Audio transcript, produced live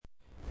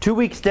2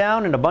 weeks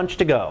down and a bunch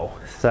to go.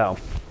 So,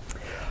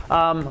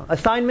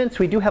 assignments,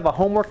 we do have a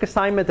homework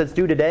assignment that's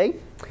due today.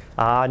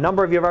 A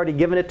number of you have already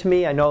given it to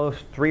me. I know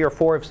 3 or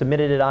 4 have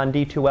submitted it on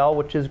D2L,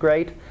 which is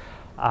great.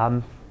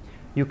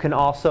 You can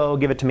also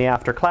give it to me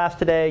after class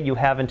today. You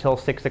have until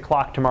 6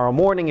 o'clock tomorrow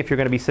morning if you're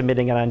going to be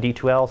submitting it on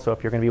D2L. So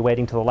if you're going to be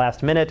waiting till the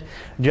last minute,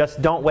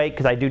 just don't wait,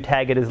 because I do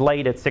tag it as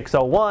late at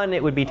 6:01.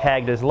 It would be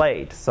tagged as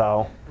late.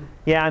 So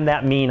yeah, I'm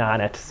that mean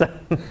on it. So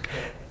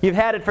you've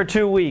had it for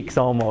 2 weeks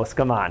almost.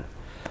 Come on.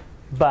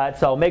 But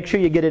so make sure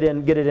you get it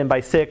in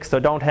by 6. So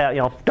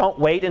don't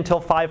wait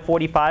until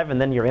 5:45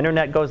 and then your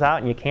internet goes out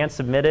and you can't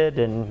submit it,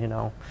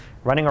 and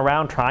running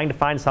around trying to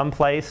find some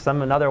place,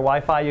 another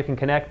Wi-Fi you can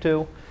connect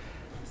to.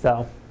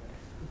 So,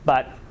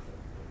 but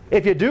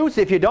if you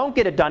don't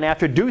get it done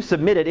after, do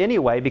submit it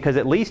anyway, because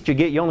at least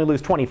you only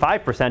lose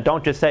 25%.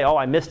 Don't just say, oh,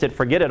 I missed it,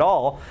 forget it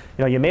all.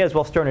 You may as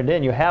well turn it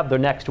in. You have the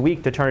next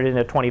week to turn it in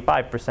at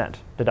 25%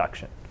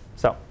 deduction.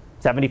 So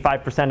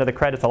 75% of the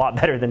credit's a lot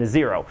better than a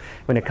 0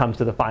 when it comes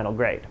to the final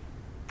grade.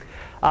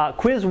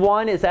 Quiz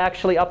 1 is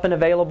actually up and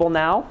available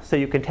now, so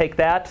you can take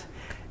that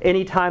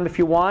anytime if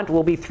you want.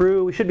 We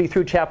should be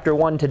through chapter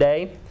 1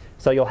 today,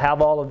 so you'll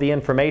have all of the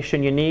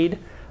information you need.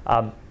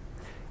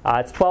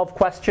 It's 12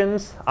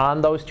 questions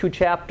on those 2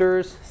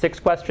 chapters, 6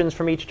 questions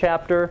from each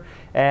chapter,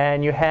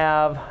 and you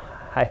have,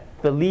 I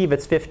believe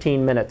it's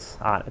 15 minutes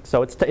on it.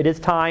 So it is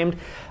timed,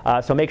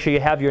 so make sure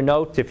you have your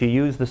notes. If you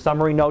use the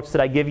summary notes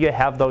that I give you,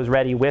 have those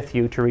ready with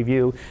you to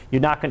review.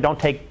 Don't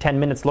take 10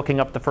 minutes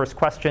looking up the first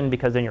question,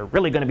 because then you're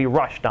really going to be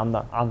rushed on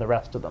the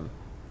rest of them.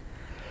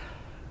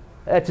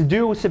 It's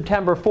due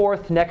September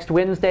 4th, next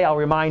Wednesday. I'll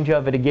remind you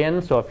of it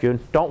again. So if you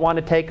don't want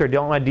to take or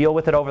don't want to deal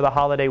with it over the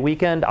holiday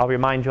weekend, I'll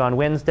remind you on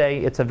Wednesday.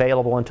 It's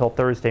available until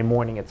Thursday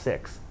morning at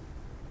 6.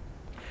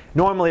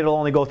 Normally it'll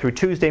only go through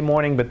Tuesday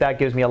morning, but that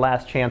gives me a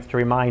last chance to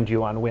remind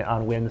you on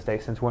Wednesday,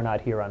 since we're not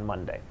here on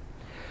Monday.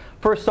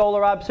 First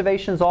solar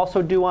observations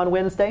also due on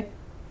Wednesday.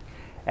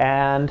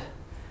 And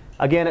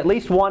again, at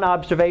least one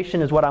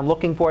observation is what I'm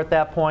looking for at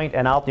that point,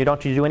 and you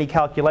don't do any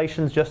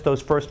calculations, just those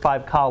first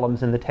 5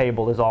 columns in the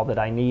table is all that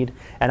I need,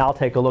 and I'll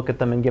take a look at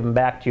them and give them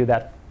back to you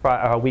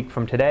a week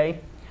from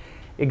today.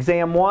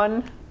 Exam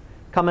 1,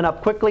 coming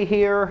up quickly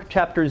here,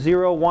 chapter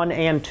 0, 1,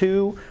 and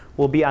 2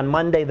 will be on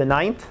Monday the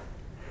 9th.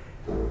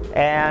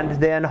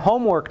 And then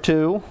homework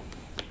 2,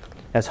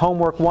 as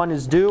homework 1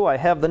 is due, I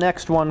have the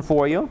next one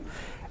for you,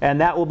 and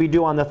that will be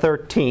due on the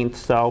 13th.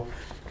 So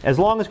as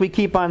long as we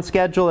keep on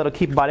schedule, it'll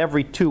keep about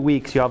every 2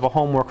 weeks. You'll have a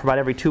homework for about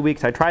every 2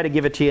 weeks. I try to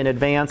give it to you in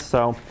advance,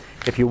 so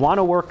if you want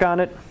to work on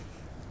it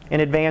in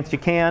advance, you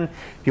can.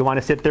 If you want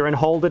to sit there and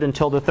hold it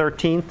until the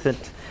 13th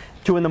at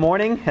 2 in the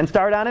morning and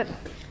start on it,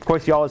 of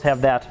course you always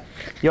have that.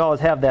 You always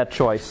have that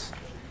choice.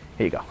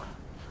 Here you go.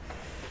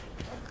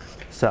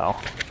 So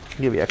I'll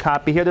give you a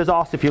copy here. There's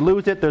also, if you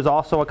lose it, there's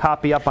also a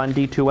copy up on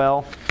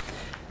D2L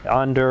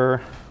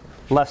under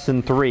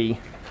lesson 3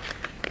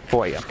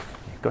 for you. Here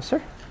you go,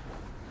 sir.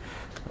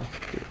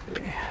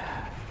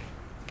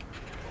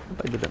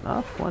 I did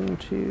enough. 1,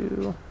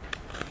 2,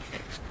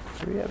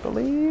 3, I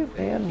believe,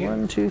 and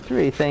 1, 2,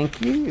 3.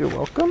 Thank you. You're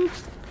welcome.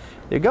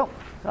 There you go.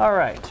 All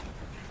right.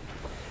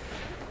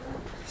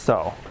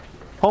 So,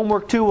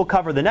 homework 2 will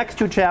cover the next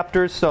 2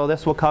 chapters. So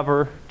this will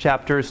cover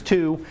chapters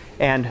 2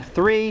 and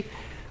 3.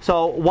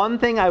 So one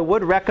thing I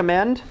would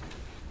recommend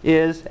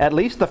is at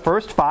least the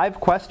first 5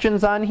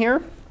 questions on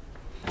here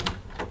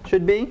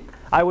should be.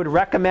 I would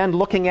recommend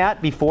looking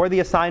at before the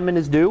assignment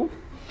is due,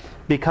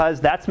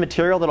 because that's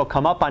material that'll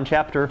come up on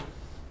chapter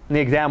in the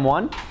exam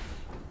 1.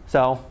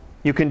 So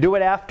you can do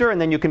it after,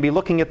 and then you can be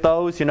looking at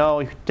those.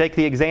 You take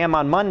the exam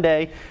on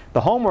Monday.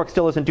 The homework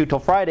still isn't due till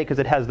Friday because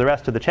it has the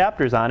rest of the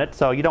chapters on it.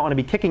 So you don't want to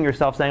be kicking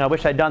yourself saying, I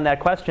wish I'd done that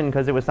question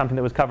because it was something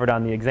that was covered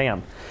on the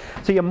exam.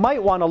 So you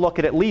might want to look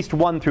at least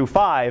 1 through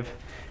 5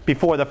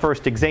 before the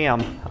first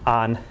exam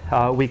on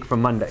a week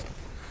from Monday.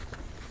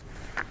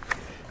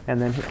 And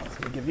then here,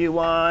 let me give you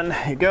one.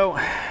 Here you go.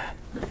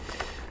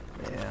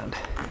 And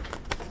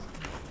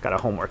got a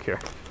homework here.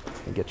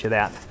 I'll get you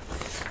that.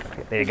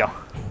 Okay, there you go.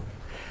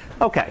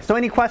 Okay, so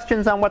any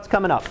questions on what's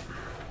coming up?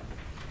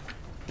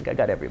 I think I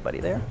got everybody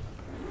there.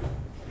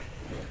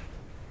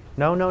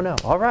 No.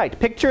 All right,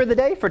 picture of the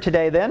day for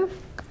today then.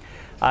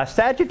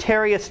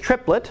 Sagittarius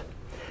triplet.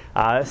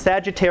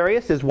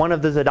 Sagittarius is one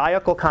of the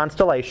zodiacal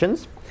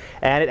constellations,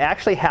 and it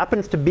actually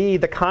happens to be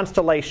the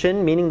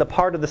constellation, meaning the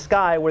part of the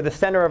sky where the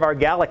center of our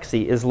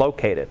galaxy is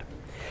located.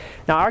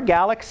 Now our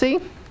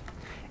galaxy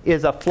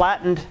is a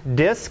flattened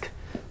disk,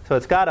 so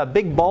it's got a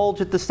big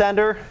bulge at the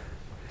center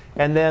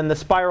and then the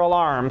spiral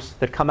arms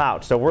that come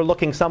out. So we're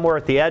looking somewhere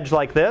at the edge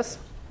like this.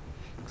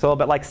 It's a little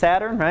bit like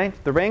Saturn, right?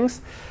 The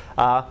rings.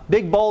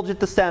 Big bulge at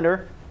the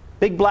center,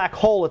 big black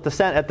hole at the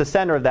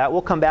center of that.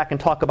 We'll come back and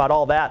talk about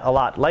all that a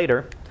lot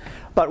later.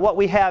 But what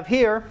we have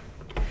here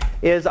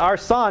is our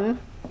sun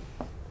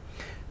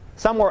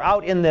somewhere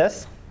out in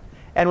this.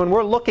 And when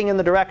we're looking in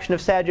the direction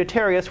of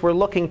Sagittarius, we're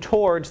looking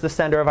towards the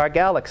center of our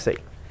galaxy.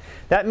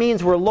 That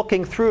means we're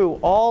looking through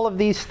all of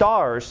these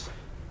stars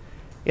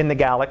in the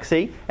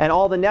galaxy and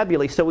all the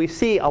nebulae. So we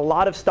see a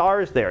lot of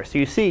stars there. So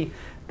you see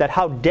that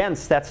how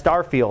dense that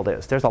star field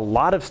is. There's a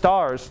lot of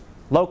stars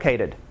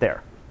located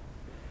there.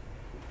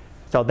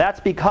 So that's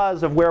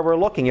because of where we're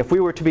looking. If we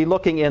were to be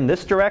looking in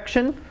this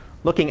direction,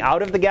 looking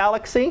out of the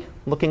galaxy,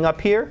 looking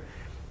up here,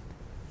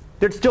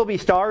 there'd still be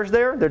stars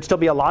there. There'd still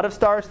be a lot of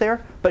stars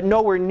there, but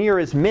nowhere near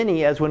as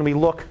many as when we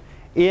look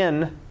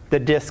in the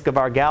disk of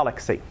our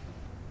galaxy.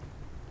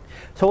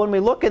 So when we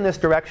look in this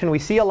direction, we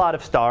see a lot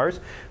of stars.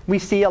 We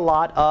see a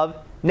lot of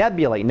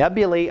nebulae.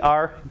 Nebulae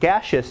are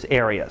gaseous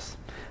areas.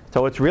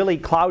 So it's really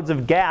clouds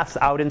of gas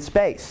out in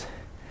space.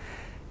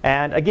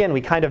 And again, we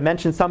kind of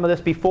mentioned some of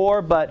this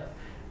before, but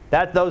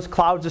those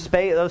clouds of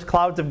space, those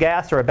clouds of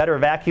gas are a better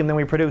vacuum than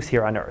we produce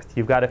here on Earth.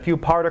 You've got a few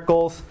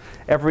particles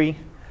every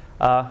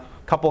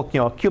couple,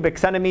 cubic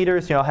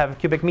centimeters.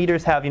 Cubic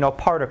meters have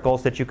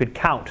particles that you could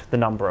count the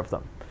number of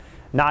them.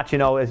 Not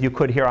as you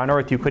could here on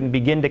Earth, you couldn't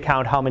begin to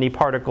count how many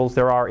particles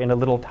there are in a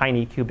little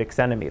tiny cubic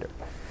centimeter.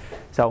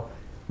 So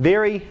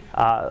very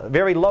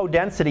low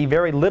density,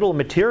 very little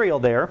material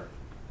there,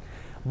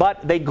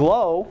 but they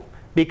glow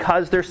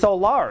because they're so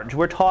large.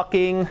 We're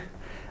talking,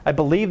 I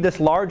believe this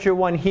larger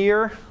one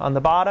here on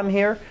the bottom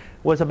here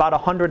was about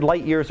 100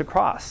 light years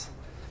across.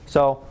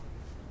 So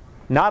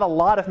not a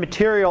lot of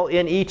material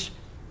in each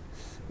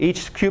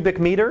cubic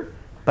meter,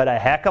 but a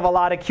heck of a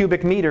lot of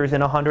cubic meters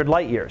in 100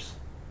 light years,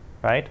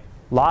 right?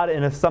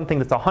 In something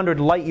that's 100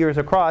 light years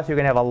across, you're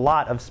going to have a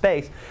lot of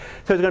space. So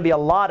there's going to be a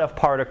lot of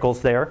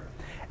particles there,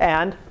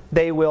 and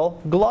they will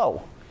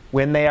glow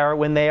when they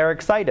are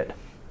excited.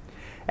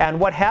 And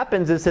what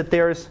happens is that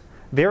there's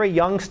very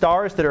young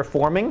stars that are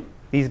forming.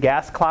 These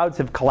gas clouds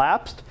have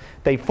collapsed.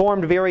 They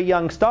formed very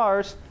young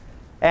stars,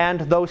 and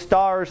those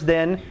stars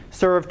then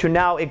serve to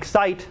now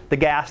excite the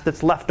gas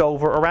that's left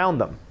over around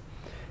them.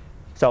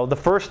 So the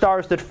first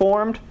stars that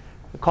formed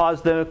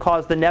caused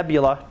the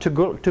nebula to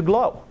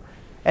glow.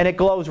 And it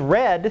glows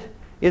red,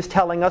 is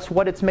telling us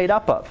what it's made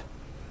up of.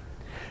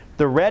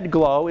 The red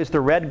glow is the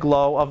red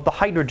glow of the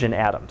hydrogen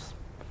atoms.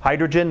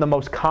 Hydrogen, the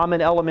most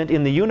common element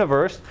in the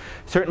universe,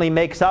 certainly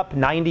makes up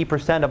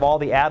 90% of all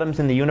the atoms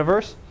in the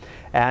universe.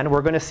 And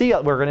we're going to see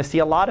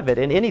a lot of it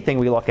in anything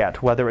we look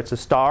at, whether it's a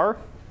star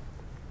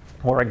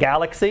or a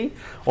galaxy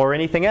or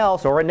anything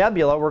else or a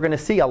nebula. We're going to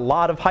see a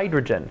lot of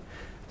hydrogen.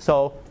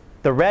 So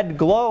the red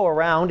glow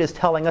around is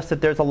telling us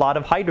that there's a lot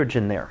of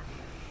hydrogen there.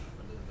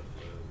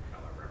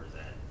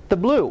 The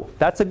blue,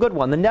 that's a good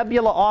one. The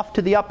nebula off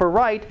to the upper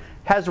right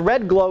has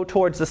red glow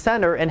towards the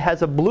center and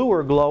has a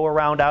bluer glow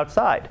around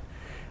outside.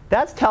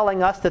 That's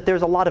telling us that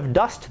there's a lot of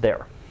dust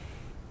there.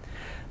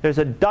 There's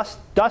a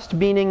dust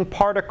meaning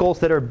particles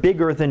that are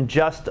bigger than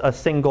just a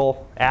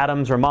single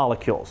atoms or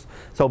molecules.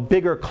 So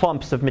bigger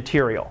clumps of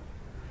material,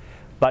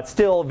 but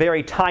still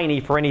very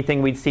tiny for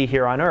anything we'd see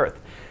here on Earth.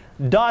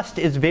 Dust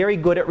is very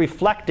good at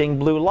reflecting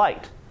blue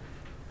light.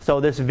 So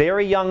this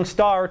very young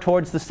star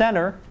towards the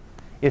center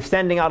is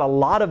sending out a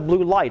lot of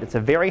blue light. It's a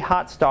very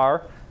hot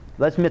star.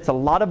 That emits a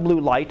lot of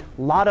blue light,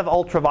 a lot of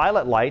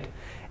ultraviolet light,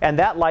 and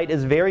that light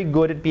is very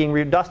good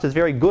at dust is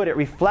very good at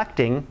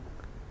reflecting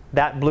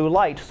that blue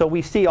light. So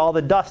we see all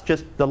the dust,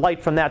 just the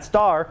light from that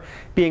star,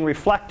 being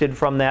reflected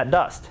from that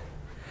dust.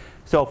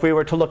 So if we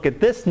were to look at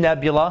this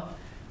nebula,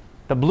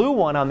 the blue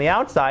one on the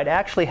outside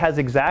actually has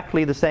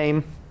exactly the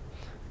same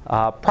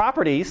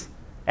properties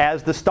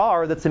as the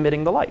star that's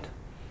emitting the light.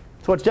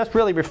 So it's just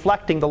really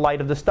reflecting the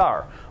light of the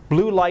star.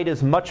 Blue light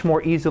is much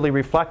more easily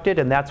reflected,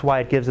 and that's why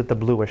it gives it the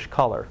bluish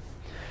color.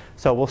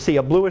 So we'll see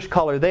a bluish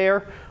color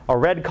there, a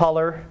red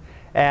color,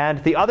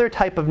 and the other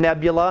type of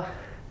nebula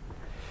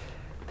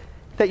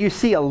that you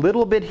see a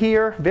little bit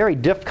here,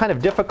 kind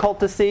of difficult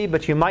to see,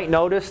 but you might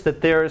notice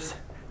that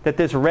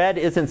this red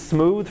isn't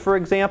smooth, for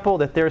example,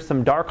 that there's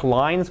some dark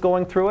lines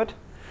going through it.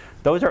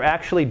 Those are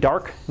actually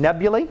dark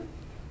nebulae.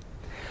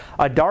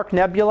 A dark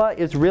nebula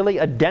is really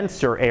a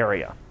denser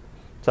area.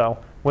 So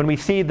when we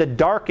see the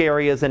dark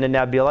areas in a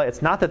nebula,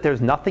 it's not that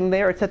there's nothing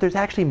there, it's that there's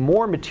actually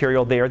more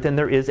material there than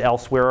there is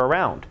elsewhere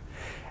around.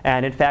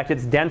 And in fact,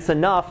 it's dense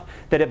enough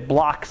that it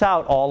blocks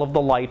out all of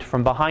the light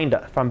from behind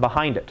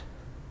it.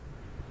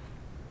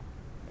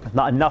 There's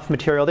not enough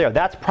material there.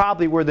 That's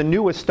probably where the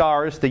newest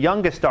stars, the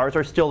youngest stars,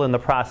 are still in the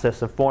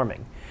process of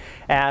forming.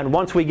 And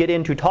once we get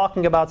into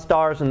talking about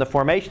stars and the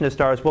formation of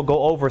stars, we'll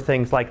go over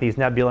things like these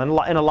nebulae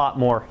in a lot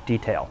more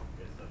detail.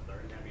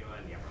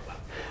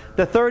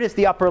 The third is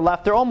the upper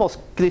left.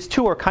 These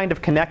two are kind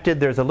of connected.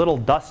 There's a little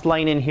dust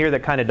lane in here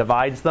that kind of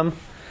divides them.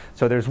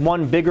 So there's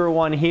one bigger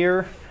one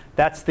here.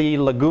 That's the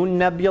Lagoon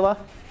Nebula.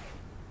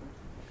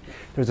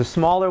 There's a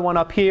smaller one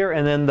up here,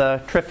 and then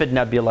the Trifid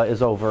Nebula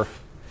is over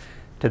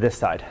to this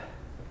side.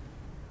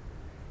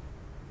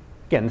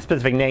 Again, the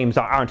specific names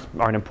aren't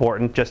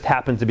important, just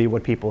happens to be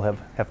what people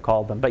have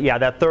called them. But yeah,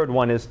 that third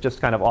one is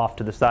just kind of off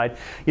to the side.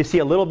 You see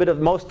a little bit of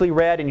mostly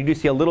red, and you do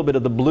see a little bit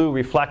of the blue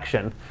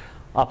reflection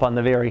up on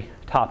the very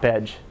top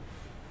edge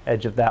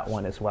of that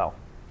one as well.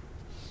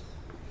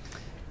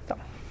 So,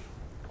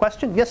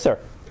 question? Yes, sir?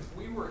 If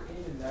we were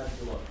in a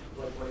nebula,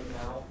 like right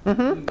now,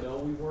 would we know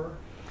we were?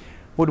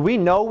 Would we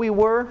know we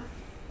were?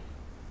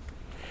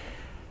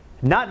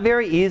 Not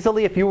very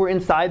easily. If you were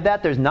inside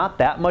that, there's not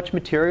that much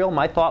material.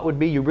 My thought would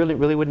be you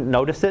really wouldn't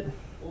notice it.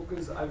 Well,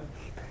 because I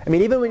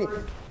mean, even when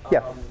you, yeah.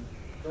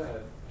 Go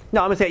ahead.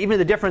 No, I'm going to say even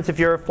the difference if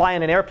you're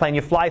flying an airplane,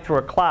 you fly through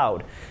a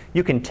cloud.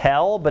 You can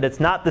tell, but it's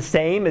not the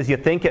same as you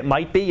think it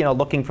might be,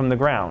 looking from the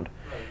ground.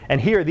 Right.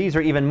 And here, these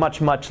are even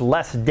much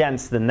less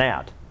dense than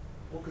that.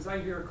 Well, because I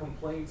hear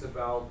complaints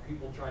about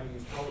people trying to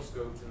use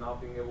telescopes and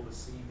not being able to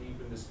see deep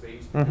into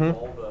space because of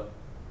all the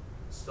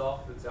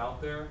stuff that's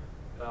out there,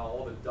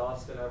 all the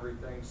dust and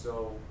everything.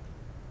 So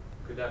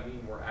could that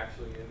mean we're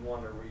actually in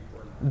one, or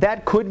we're not?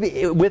 That could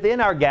be.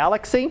 Within our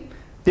galaxy,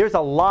 there's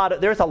a lot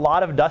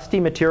of dusty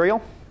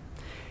material,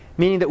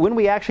 meaning that when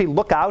we actually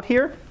look out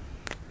here,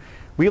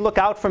 we look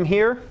out from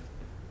here,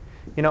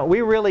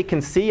 we really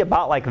can see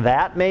about like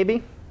that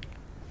maybe.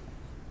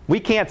 We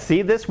can't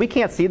see this. We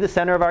can't see the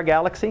center of our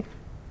galaxy.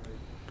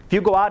 If you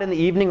go out in the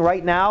evening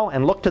right now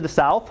and look to the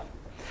south,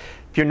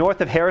 if you're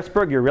north of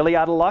Harrisburg, you're really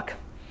out of luck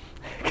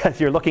because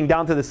you're looking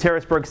down through the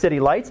Harrisburg city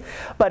lights.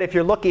 But if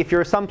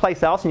you're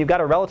someplace else and you've got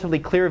a relatively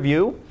clear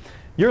view,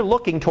 you're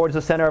looking towards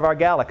the center of our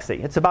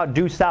galaxy. It's about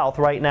due south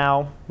right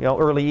now,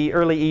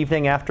 early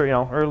evening after,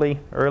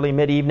 early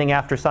mid-evening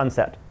after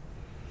sunset.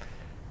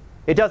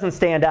 It doesn't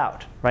stand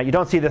out, right? You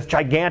don't see this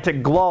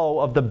gigantic glow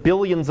of the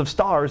billions of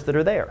stars that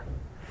are there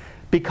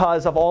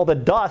because of all the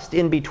dust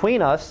in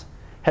between us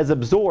has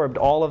absorbed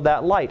all of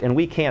that light, and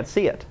we can't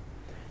see it.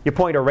 You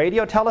point a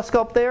radio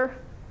telescope there,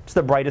 it's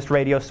the brightest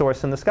radio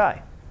source in the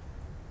sky.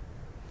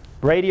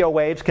 Radio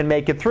waves can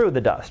make it through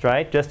the dust,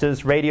 right? Just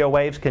as radio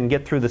waves can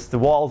get through the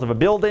walls of a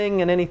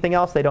building and anything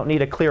else, they don't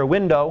need a clear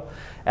window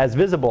as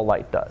visible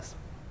light does.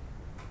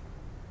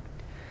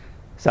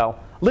 So,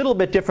 a little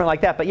bit different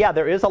like that. But yeah,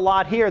 there is a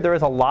lot here. There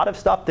is a lot of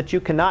stuff that you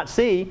cannot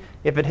see.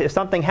 If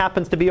something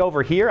happens to be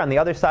over here on the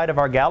other side of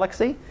our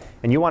galaxy,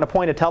 and you want to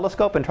point a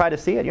telescope and try to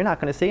see it, you're not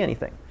going to see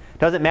anything.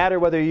 Doesn't matter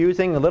whether you're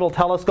using a little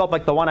telescope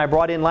like the one I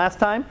brought in last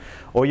time,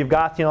 or you've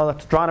got the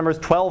astronomer's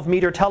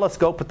 12-meter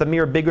telescope with a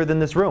mirror bigger than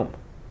this room.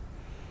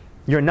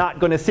 You're not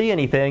going to see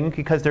anything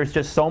because there's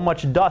just so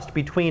much dust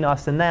between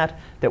us and that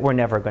we're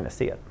never going to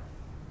see it.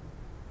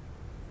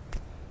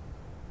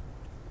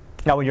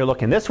 Now when you're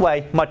looking this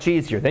way, much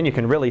easier. Then you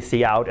can really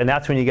see out, and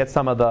that's when you get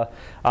some of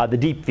the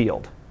deep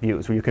field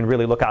views where you can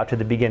really look out to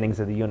the beginnings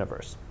of the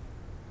universe.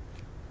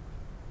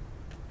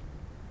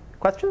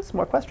 Questions?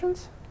 More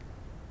questions?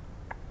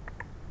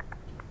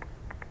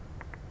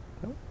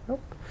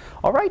 Nope.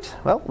 All right.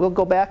 Well, we'll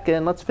go back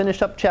and let's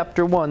finish up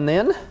chapter 1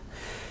 then,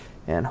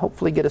 and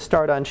hopefully get a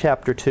start on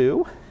chapter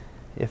 2,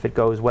 if it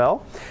goes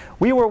well.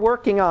 We were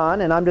working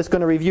on, and I'm just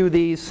going to review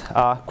these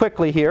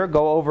quickly here,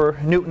 go over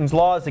Newton's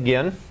laws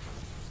again.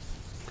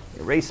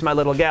 Erase my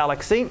little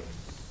galaxy.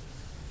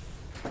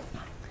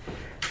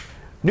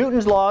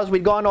 Newton's laws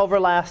we'd gone over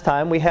last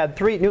time. We had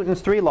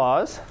Newton's three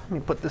laws. Let me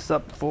put this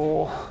up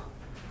full.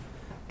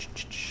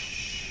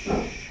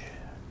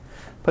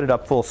 Put it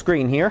up full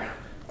screen here.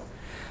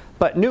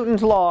 But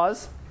Newton's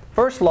laws,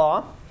 first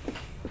law,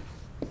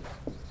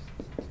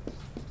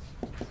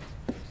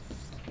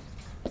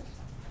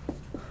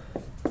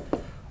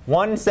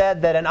 one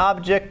said that an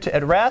object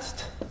at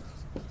rest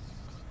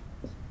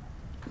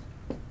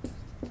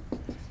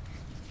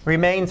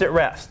remains at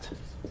rest.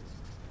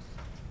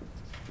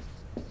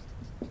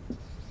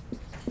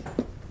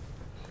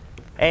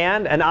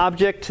 And an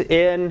object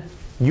in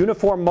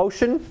uniform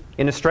motion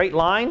in a straight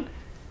line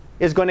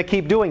is going to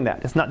keep doing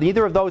that.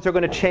 Neither of those are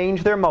going to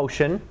change their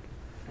motion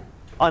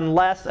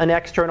unless an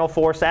external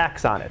force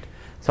acts on it.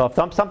 So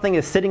if something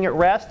is sitting at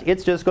rest,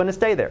 it's just going to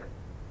stay there.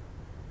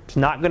 It's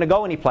not going to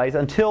go anyplace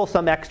until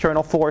some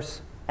external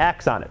force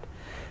acts on it.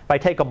 If I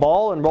take a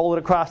ball and roll it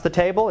across the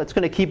table, it's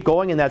going to keep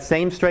going in that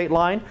same straight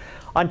line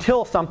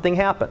until something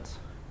happens.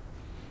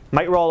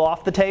 Might roll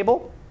off the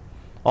table.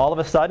 All of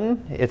a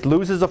sudden, it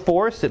loses a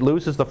force. It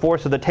loses the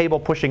force of the table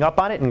pushing up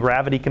on it, and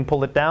gravity can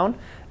pull it down.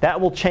 That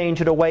will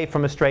change it away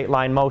from a straight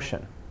line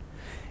motion.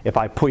 If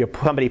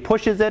somebody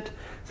pushes it,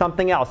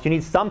 something else. You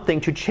need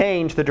something to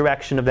change the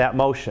direction of that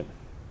motion.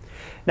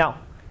 Now,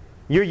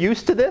 you're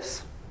used to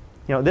this.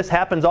 This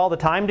happens all the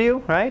time to you,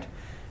 right?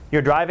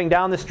 You're driving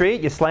down the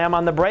street, you slam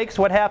on the brakes,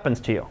 what happens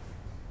to you?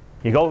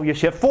 You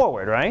shift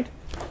forward, right?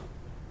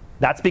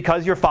 That's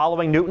because you're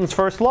following Newton's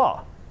first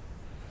law,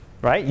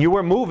 right? You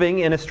were moving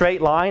in a straight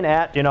line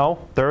at,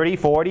 30,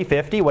 40,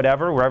 50,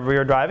 whatever, wherever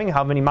you're driving,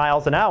 how many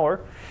miles an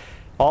hour.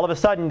 All of a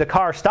sudden, the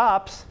car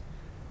stops.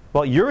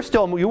 Well, you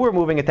were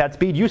moving at that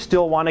speed. You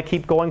still want to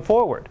keep going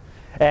forward.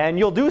 And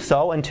you'll do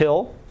so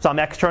until some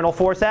external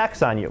force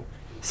acts on you.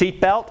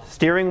 Seatbelt,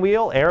 steering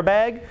wheel,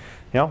 airbag,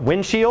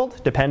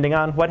 windshield, depending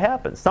on what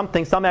happens.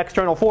 Some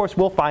external force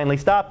will finally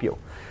stop you.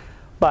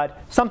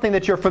 But something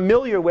that you're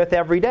familiar with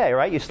every day,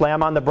 right? You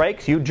slam on the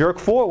brakes, you jerk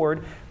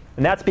forward,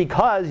 and that's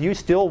because you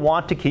still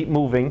want to keep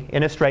moving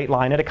in a straight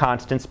line at a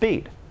constant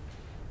speed.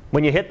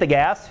 When you hit the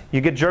gas,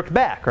 you get jerked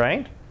back,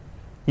 right?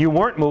 You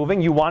weren't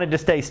moving, you wanted to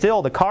stay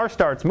still, the car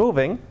starts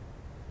moving,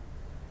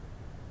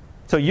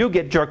 so you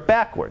get jerked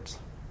backwards.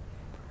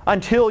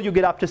 until you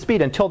get up to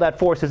speed, until that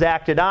force has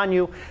acted on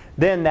you.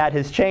 Then that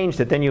has changed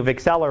it. Then you've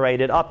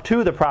accelerated up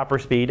to the proper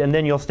speed, and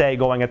then you'll stay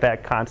going at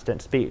that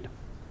constant speed.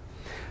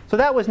 So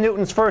that was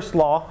Newton's first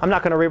law. I'm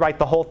not going to rewrite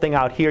the whole thing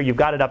out here. You've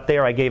got it up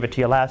there. I gave it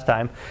to you last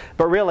time.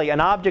 But really,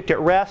 an object at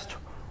rest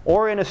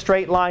or in a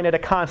straight line at a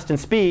constant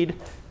speed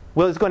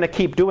is going to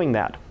keep doing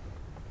that.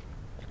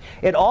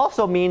 It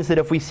also means that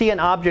if we see an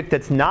object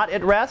that's not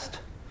at rest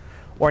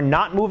or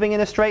not moving in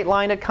a straight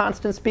line at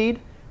constant speed,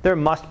 there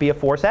must be a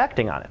force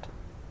acting on it.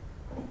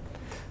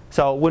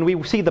 So when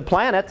we see the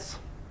planets,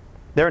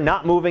 they're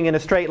not moving in a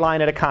straight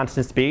line at a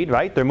constant speed,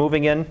 right? They're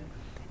moving in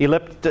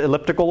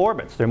elliptical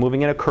orbits. They're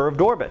moving in a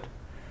curved orbit.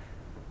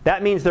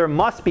 That means there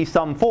must be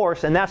some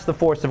force, and that's the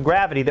force of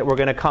gravity that we're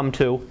going to come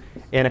to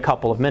in a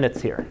couple of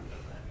minutes here.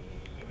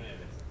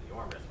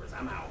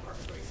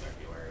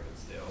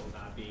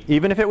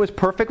 Even if it was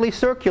perfectly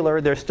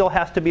circular, there still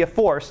has to be a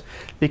force,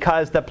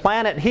 because the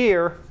planet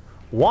here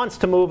wants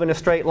to move in a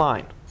straight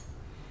line.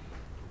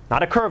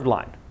 Not a curved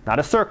line, not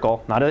a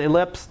circle, not an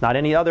ellipse, not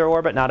any other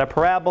orbit, not a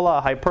parabola,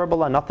 a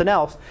hyperbola, nothing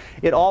else.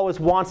 It always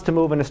wants to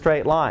move in a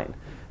straight line.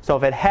 So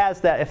if it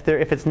has that,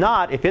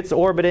 if it's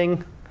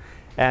orbiting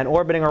and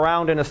orbiting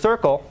around in a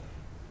circle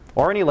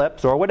or an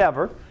ellipse or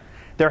whatever,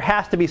 there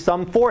has to be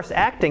some force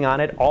acting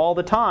on it all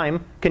the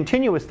time,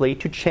 continuously,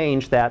 to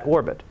change that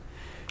orbit.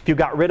 If you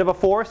got rid of a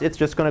force, it's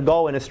just going to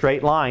go in a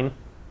straight line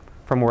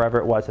from wherever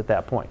it was at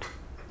that point.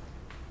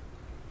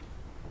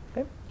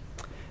 Okay.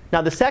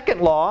 Now the second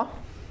law,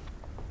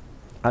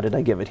 how did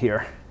I give it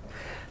here?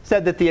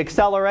 Said that the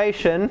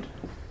acceleration,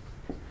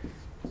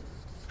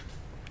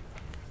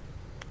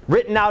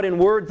 written out in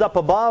words up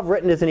above,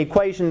 written as an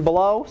equation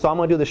below, so I'm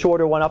going to do the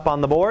shorter one up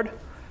on the board.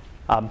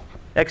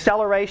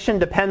 Acceleration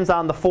depends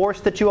on the force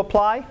that you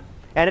apply,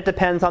 and it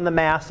depends on the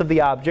mass of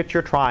the object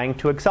you're trying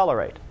to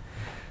accelerate.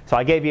 So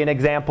I gave you an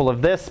example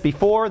of this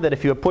before, that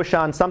if you push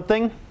on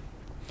something,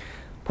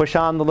 push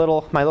on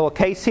my little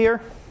case here,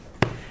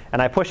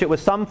 and I push it with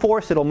some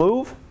force, it'll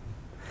move.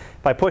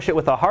 If I push it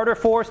with a harder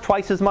force,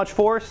 twice as much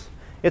force,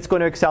 it's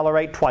going to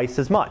accelerate twice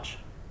as much.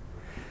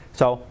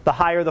 So the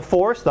higher the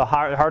force, the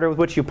harder with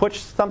which you push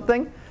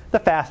something, the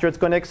faster it's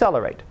going to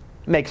accelerate.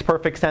 It makes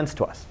perfect sense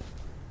to us,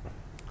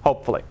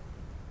 hopefully.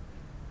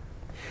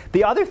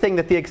 The other thing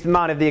that the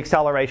amount of the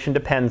acceleration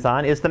depends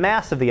on is the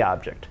mass of the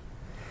object.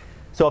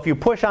 So if you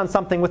push on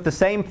something with the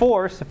same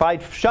force, if I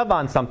shove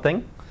on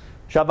something,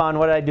 shove on,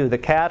 what did I do? The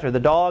cat or the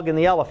dog and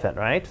the elephant,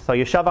 right? So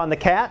you shove on the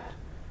cat,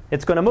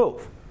 it's going to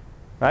move,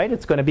 right? I'm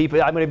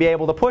going to be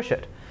able to push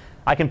it.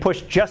 I can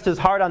push just as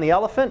hard on the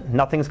elephant,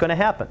 nothing's going to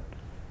happen.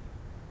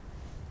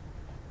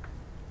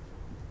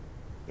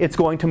 It's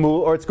going to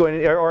move, or it's going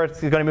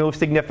to move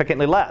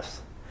significantly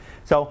less.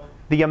 So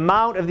the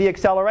amount of the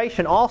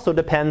acceleration also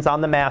depends on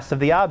the mass of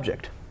the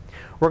object.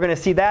 We're going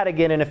to see that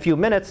again in a few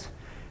minutes,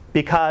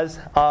 because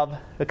of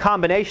the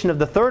combination of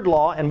the third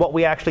law and what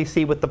we actually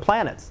see with the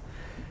planets.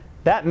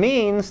 That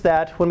means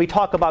that when we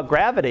talk about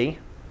gravity,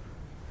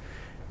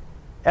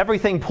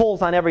 everything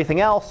pulls on everything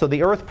else. So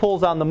the Earth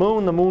pulls on the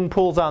moon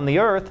pulls on the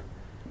Earth.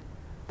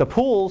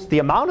 The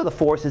amount of the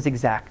force is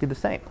exactly the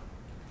same.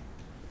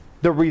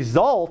 The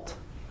result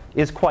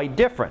is quite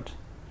different.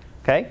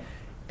 Okay?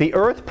 The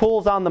Earth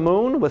pulls on the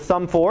moon with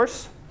some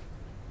force.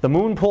 The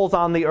moon pulls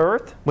on the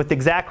Earth with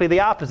exactly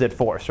the opposite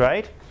force,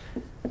 right?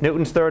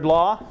 Newton's third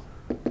law,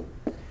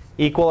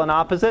 equal and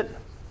opposite.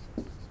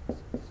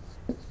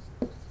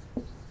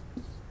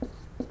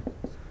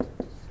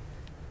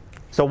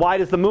 So why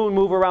does the moon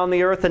move around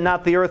the Earth and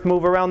not the Earth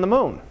move around the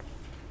moon?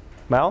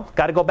 Well,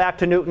 got to go back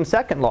to Newton's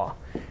second law.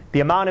 The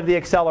amount of the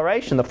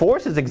acceleration, the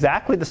force is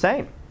exactly the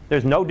same.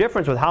 There's no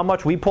difference with how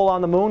much we pull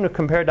on the moon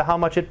compared to how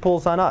much it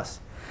pulls on us.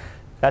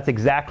 That's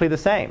exactly the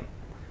same.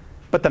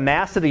 But the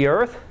mass of the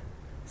Earth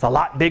is a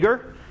lot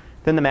bigger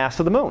than the mass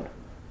of the moon.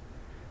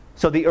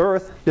 So the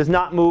Earth does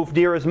not move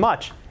near as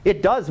much.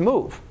 It does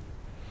move,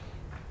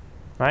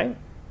 right?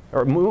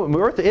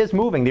 Earth is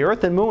moving. The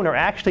Earth and moon are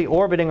actually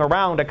orbiting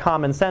around a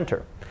common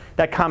center.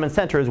 That common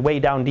center is way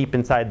down deep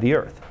inside the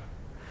Earth.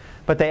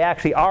 But they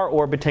actually are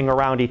orbiting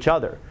around each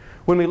other.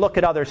 When we look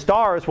at other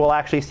stars, we'll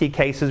actually see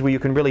cases where you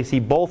can really see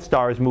both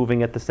stars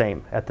moving at the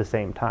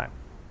same time.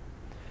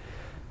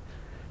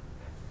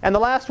 And the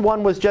last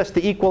one was just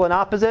the equal and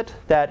opposite,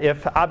 that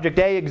if object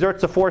A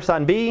exerts a force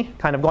on B,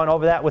 kind of going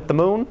over that with the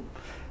moon,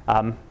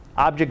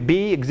 object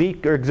B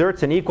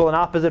exerts an equal and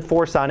opposite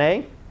force on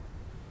A.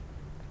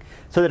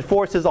 So that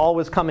forces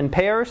always come in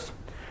pairs.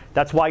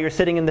 That's why you're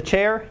sitting in the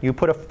chair. You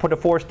put a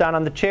force down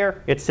on the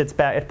chair,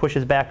 it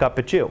pushes back up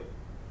at you.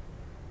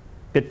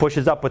 If it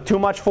pushes up with too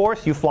much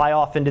force, you fly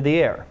off into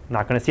the air.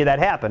 Not going to see that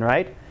happen,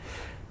 right?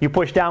 You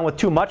push down with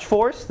too much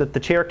force that the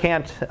chair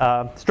can't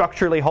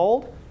structurally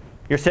hold,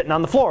 you're sitting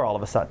on the floor all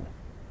of a sudden,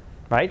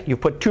 right? You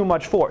put too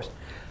much force.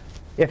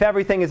 If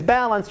everything is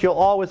balanced, you'll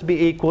always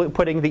be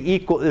putting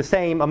the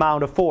same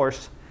amount of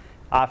force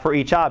for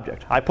each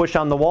object. I push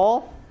on the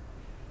wall,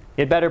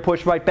 it better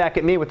push right back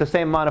at me with the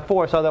same amount of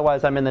force,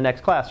 otherwise I'm in the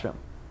next classroom.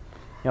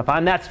 If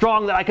I'm that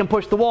strong that I can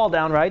push the wall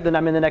down, right, then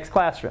I'm in the next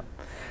classroom.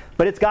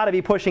 but it's got to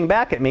be pushing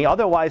back at me.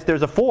 Otherwise,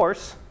 there's a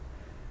force.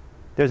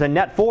 There's a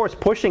net force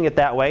pushing it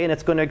that way, and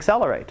it's going to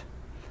accelerate.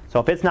 So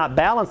if it's not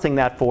balancing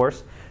that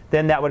force,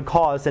 then that would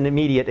cause an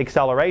immediate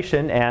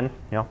acceleration and,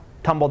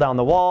 tumble down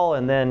the wall,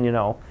 and then,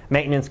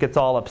 maintenance gets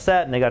all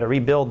upset, and they got to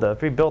rebuild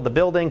the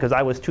building because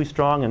I was too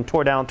strong and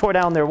tore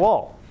down their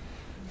wall.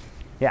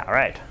 Yeah,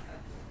 right.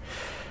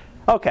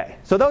 Okay,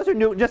 so those are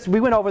new.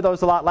 We went over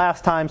those a lot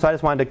last time, so I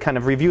just wanted to kind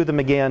of review them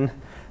again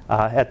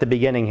at the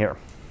beginning here.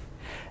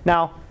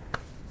 Now,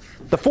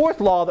 the fourth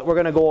law that we're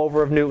going to go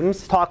over of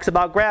Newton's talks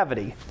about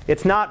gravity.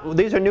 These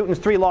are Newton's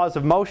 3 laws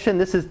of motion.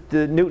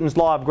 Newton's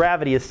law of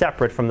gravity is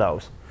separate from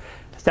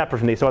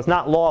these. So it's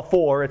not law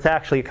 4. It's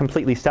actually a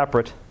completely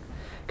separate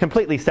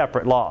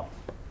law.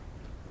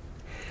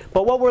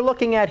 But what we're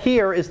looking at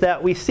here is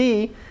that we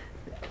see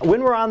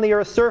when we're on the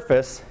Earth's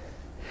surface,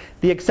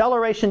 the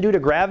acceleration due to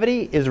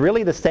gravity is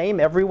really the same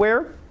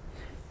everywhere,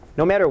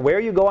 no matter where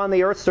you go on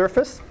the Earth's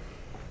surface.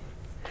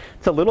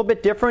 It's a little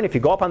bit different. If you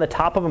go up on the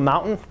top of a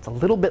mountain, it's a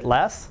little bit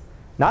less.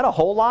 Not a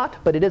whole lot,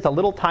 but it is a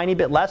little tiny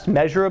bit less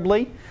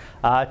measurably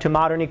to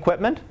modern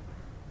equipment.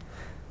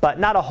 But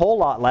not a whole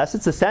lot less.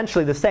 It's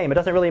essentially the same. It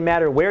doesn't really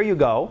matter where you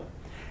go.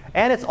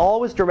 And it's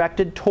always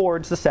directed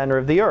towards the center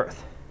of the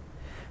Earth.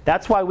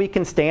 That's why we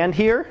can stand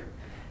here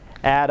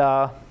at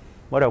about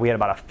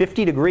a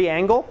 50-degree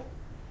angle.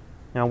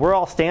 Now we're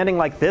all standing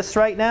like this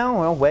right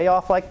now, way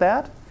off like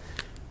that.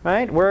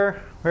 Right?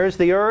 Where's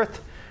the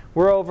Earth?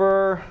 We're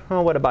over,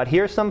 what about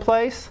here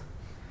someplace?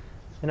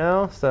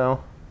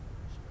 So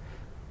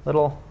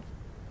little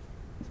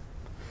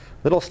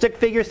stick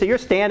figures. So you're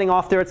standing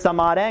off there at some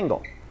odd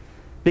angle.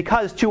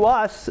 Because to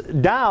us,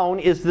 down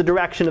is the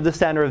direction of the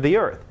center of the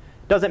Earth.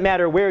 Doesn't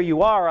matter where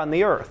you are on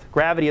the Earth.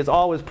 Gravity is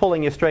always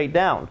pulling you straight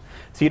down.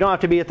 So you don't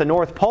have to be at the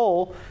North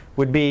Pole,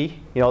 would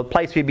be, the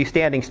place you'd be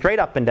standing straight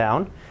up and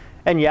down.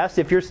 And yes,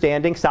 if you're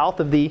standing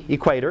south of the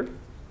equator,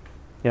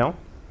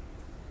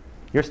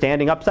 you're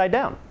standing upside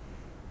down.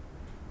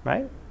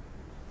 Right?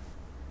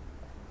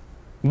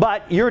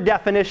 But your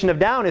definition of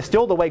down is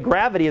still the way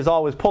gravity is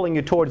always pulling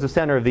you towards the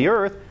center of the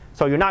Earth.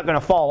 So you're not going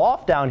to fall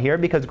off down here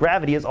because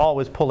gravity is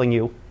always pulling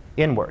you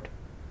inward.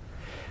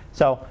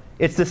 So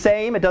it's the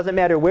same. It doesn't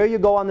matter where you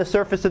go on the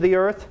surface of the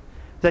Earth.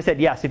 As I said,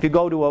 yes, if you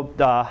go to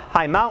a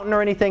high mountain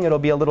or anything, it'll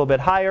be a little bit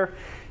higher.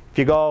 If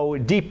you go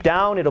deep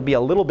down, it'll be a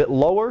little bit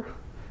lower.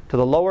 To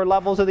the lower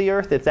levels of the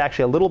Earth, it's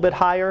actually a little bit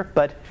higher.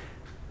 But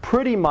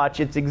pretty much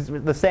it's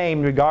the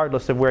same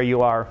regardless of where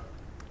you are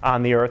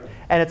on the Earth.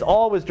 And it's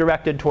always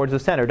directed towards the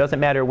center. It doesn't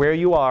matter where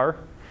you are.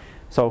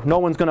 So no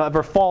one's going to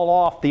ever fall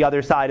off the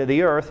other side of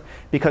the Earth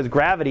because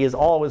gravity is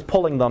always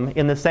pulling them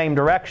in the same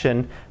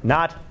direction,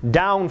 not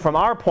down from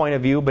our point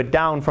of view, but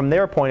down from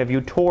their point of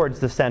view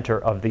towards the center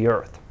of the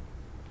Earth.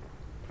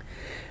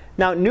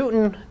 Now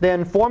Newton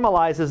then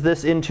formalizes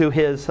this into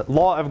his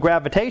law of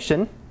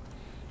gravitation,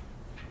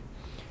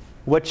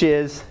 which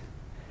is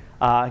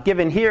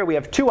given here. We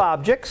have 2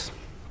 objects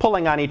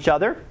pulling on each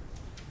other.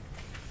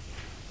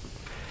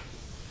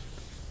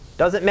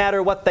 Doesn't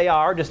matter what they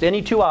are, just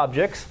any 2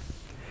 objects.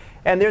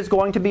 And there's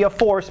going to be a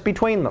force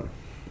between them.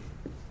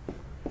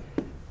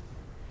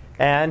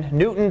 And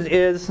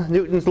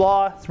Newton's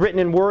law is written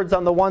in words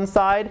on the one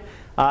side.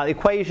 The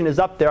equation is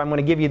up there. I'm going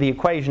to give you the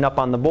equation up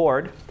on the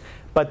board.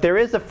 But there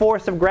is a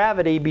force of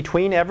gravity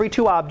between every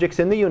 2 objects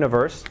in the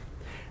universe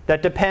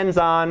that depends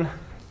on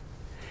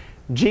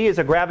G is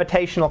a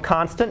gravitational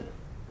constant,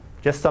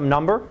 just some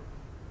number.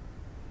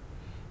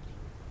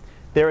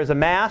 There is a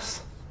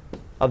mass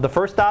of the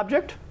first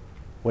object,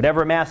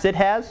 whatever mass it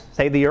has,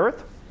 say the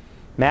Earth.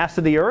 Mass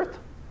of the Earth,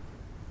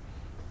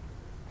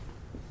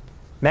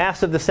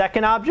 mass of the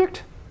second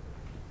object,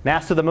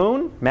 mass of the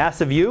moon, mass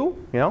of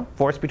you,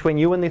 force between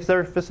you and the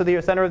surface of the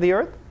center of the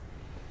Earth.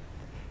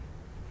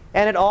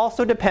 And it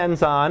also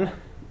depends on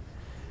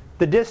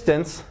the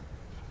distance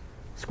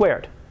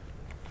squared.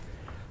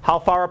 How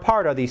far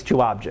apart are these 2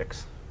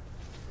 objects?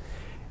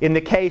 In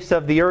the case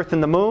of the Earth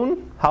and the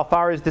moon, how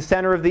far is the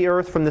center of the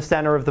Earth from the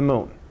center of the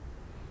moon?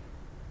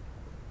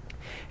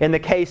 In the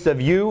case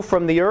of you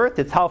from the Earth,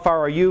 it's how far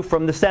are you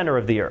from the center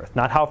of the Earth.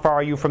 Not how far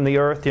are you from the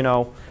Earth,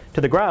 to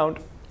the ground.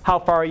 How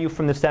far are you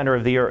from the center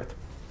of the Earth?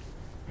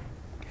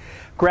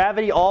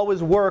 Gravity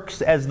always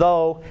works as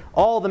though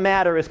all the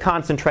matter is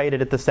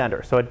concentrated at the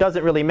center. So it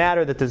doesn't really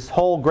matter that this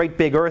whole great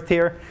big Earth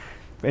here.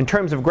 In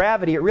terms of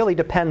gravity, it really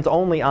depends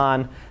only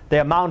on the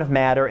amount of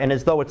matter and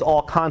as though it's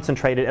all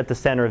concentrated at the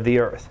center of the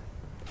Earth.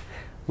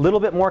 A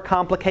little bit more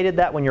complicated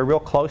that when you're real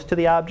close to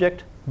the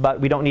object, but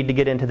we don't need to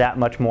get into that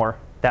much more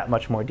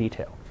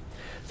detail.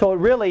 So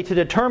really, to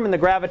determine the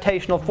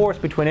gravitational force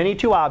between any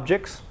 2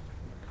 objects,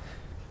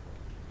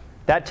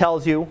 that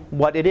tells you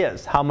what it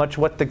is,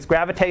 what the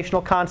gravitational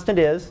constant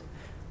is,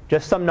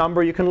 just some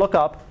number you can look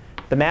up,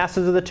 the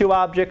masses of the 2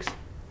 objects,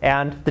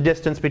 and the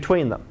distance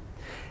between them.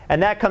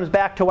 And that comes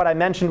back to what I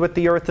mentioned with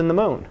the Earth and the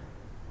moon.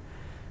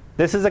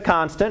 This is a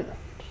constant.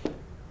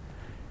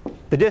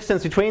 The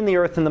distance between the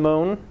Earth and the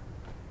moon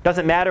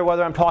doesn't matter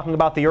whether I'm talking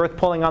about the Earth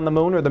pulling on the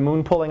moon or the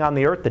moon pulling on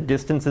the Earth, the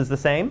distance is the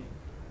same.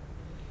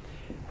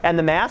 And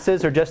the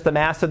masses are just the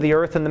mass of the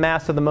Earth and the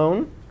mass of the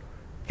moon.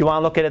 If you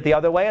want to look at it the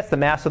other way, it's the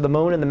mass of the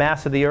moon and the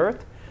mass of the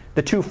Earth.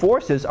 The two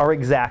forces are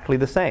exactly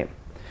the same.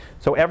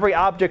 So every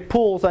object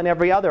pulls on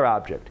every other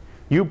object.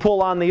 You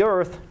pull on the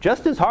Earth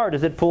just as hard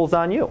as it pulls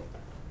on you.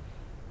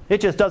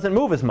 It just doesn't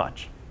move as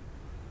much.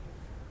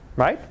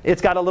 Right?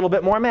 It's got a little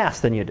bit more mass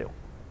than you do.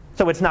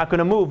 So it's not going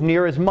to move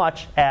near as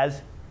much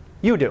as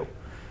you do.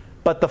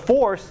 But the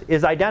force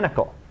is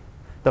identical.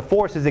 The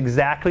force is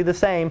exactly the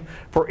same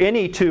for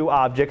any two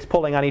objects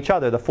pulling on each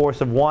other. The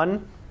force of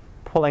one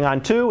pulling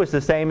on two is the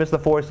same as the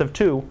force of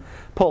two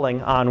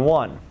pulling on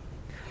one.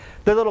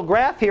 The little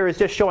graph here is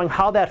just showing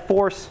how that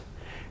force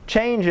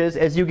changes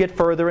as you get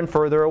further and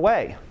further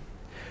away.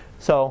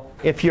 So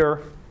if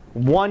you're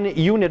 1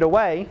 unit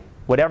away,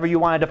 whatever you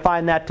want to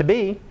define that to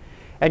be,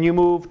 and you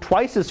move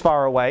twice as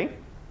far away,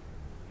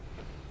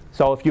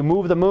 so if you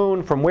move the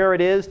moon from where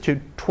it is to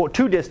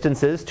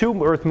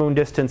two Earth-Moon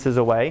distances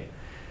away,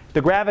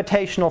 the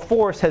gravitational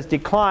force has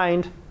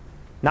declined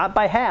not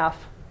by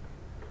half,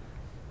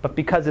 but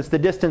because it's the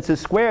distances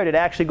squared, it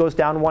actually goes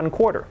down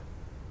 1/4.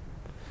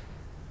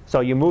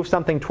 So you move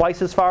something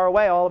twice as far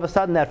away, all of a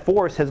sudden that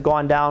force has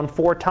gone down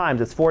 4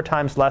 times. It's 4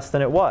 times less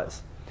than it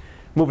was.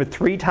 Move it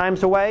 3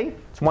 times away,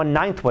 it's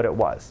 1/9 what it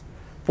was.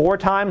 4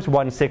 times,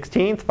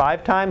 1/16,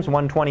 5 times,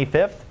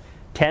 1/25,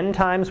 10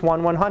 times,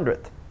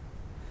 1/100.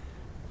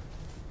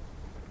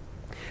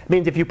 It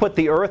means if you put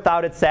the Earth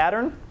out at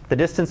Saturn, the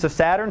distance of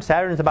Saturn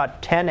is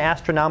about 10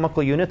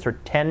 astronomical units, or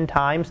 10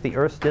 times the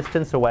Earth's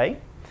distance away.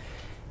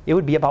 It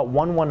would be about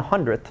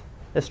 1/100th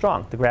as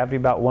strong. The gravity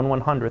about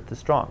 1/100th as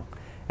strong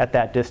at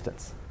that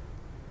distance.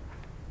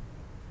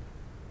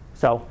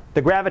 So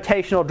the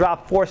gravitational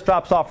force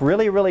drops off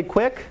really, really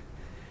quick.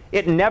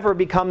 It never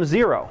becomes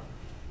zero.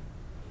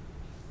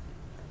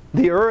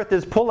 The Earth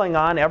is pulling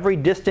on every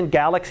distant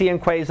galaxy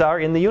and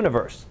quasar in the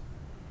universe.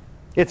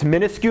 It's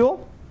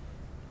minuscule,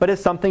 but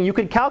it's something you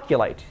could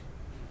calculate.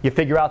 You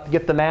figure out to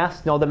get the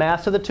mass, know the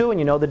mass of the two, and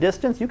you know the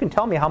distance, you can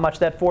tell me how much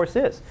that force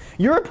is.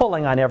 You're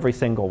pulling on every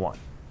single one.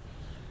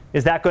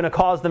 Is that going to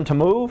cause them to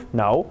move?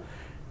 No.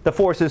 The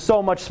force is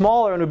so much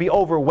smaller and would be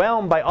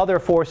overwhelmed by other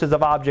forces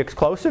of objects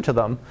closer to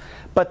them.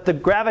 But the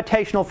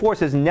gravitational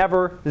force is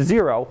never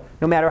zero,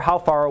 no matter how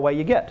far away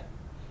you get.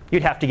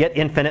 You'd have to get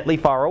infinitely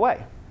far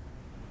away.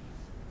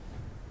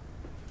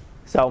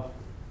 So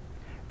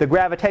the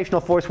gravitational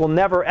force will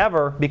never,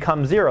 ever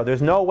become zero.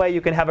 There's no way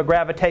you can have a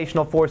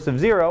gravitational force of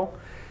zero,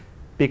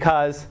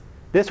 because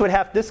this would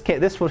have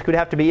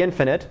to be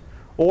infinite,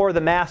 or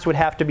the mass would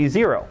have to be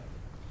zero.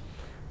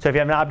 So if you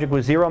have an object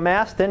with zero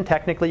mass, then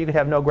technically you could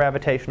have no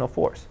gravitational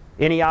force.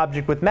 Any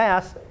object with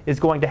mass is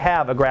going to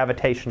have a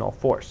gravitational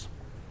force.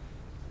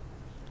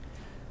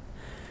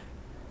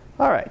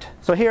 All right,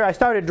 so here I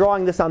started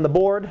drawing this on the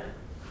board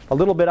a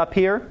little bit up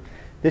here.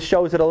 This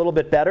shows it a little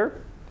bit better.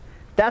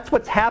 That's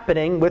what's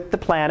happening with the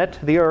planet,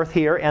 the Earth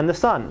here, and the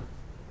sun.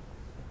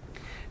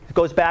 It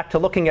goes back to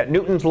looking at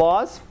Newton's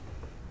laws.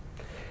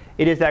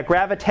 It is that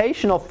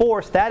gravitational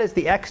force, that is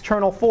the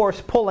external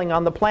force pulling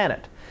on the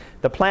planet.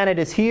 The planet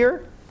is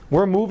here.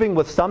 We're moving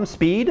with some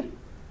speed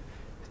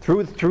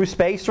through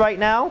space right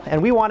now,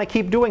 and we want to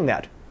keep doing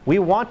that. We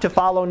want to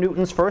follow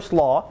Newton's first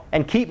law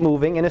and keep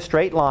moving in a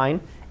straight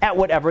line at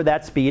whatever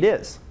that speed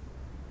is.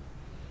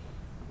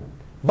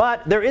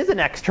 But there is an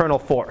external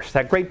force.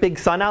 That great big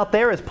sun out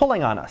there is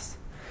pulling on us.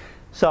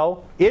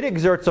 So it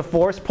exerts a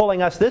force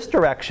pulling us this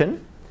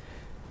direction.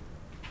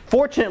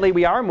 Fortunately,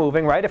 we are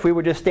moving, right? If we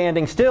were just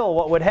standing still,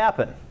 what would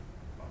happen?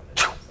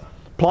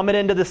 Plummet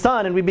into the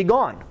sun and we'd be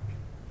gone.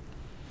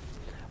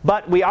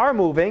 But we are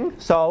moving,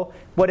 so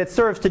what it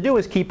serves to do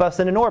is keep us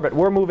in an orbit.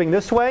 We're moving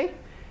this way.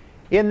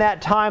 In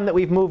that time that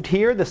we've moved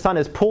here, the sun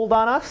has pulled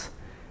on us.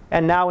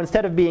 And now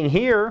instead of being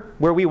here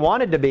where we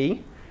wanted to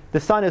be, the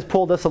sun has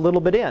pulled us a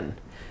little bit in.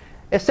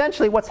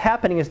 Essentially what's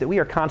happening is that we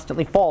are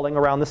constantly falling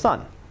around the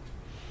sun.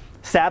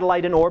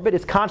 Satellite in orbit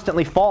is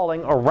constantly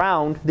falling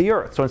around the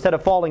Earth. So instead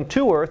of falling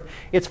to Earth,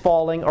 it's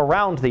falling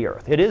around the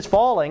Earth. It is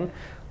falling,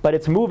 but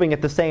it's moving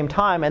at the same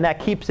time, and that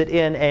keeps it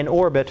in an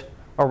orbit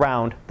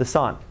around the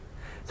sun.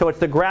 So it's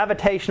the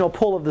gravitational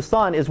pull of the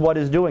sun is what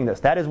is doing this.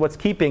 That is what's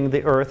keeping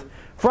the Earth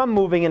from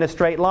moving in a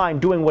straight line,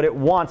 doing what it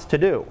wants to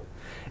do.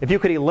 If you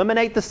could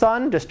eliminate the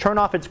sun, just turn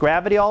off its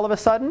gravity all of a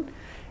sudden,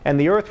 and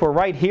the Earth were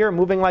right here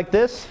moving like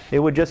this, it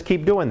would just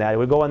keep doing that. It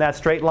would go in that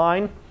straight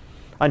line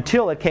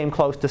until it came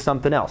close to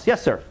something else.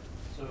 Yes, sir?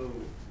 So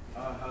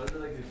how does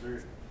it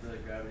exert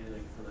gravity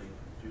for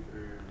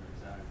Jupiter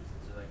and Saturn,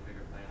 since they're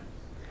bigger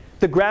planets?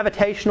 The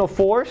gravitational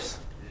force,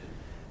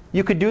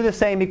 you could do the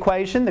same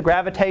equation. The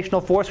gravitational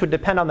force would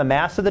depend on the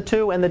mass of the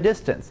two and the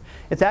distance.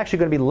 It's actually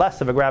going to be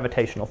less of a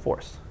gravitational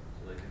force.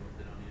 So they don't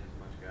need as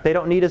much gravity? They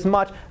don't need as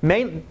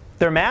much.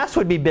 Their mass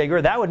would be bigger.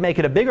 That would make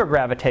it a bigger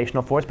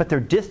gravitational force, but their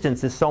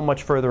distance is so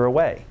much further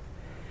away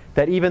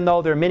that even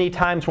though they're many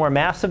times more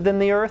massive than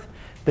the Earth,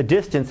 the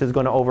distance is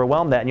going to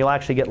overwhelm that, and you'll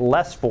actually get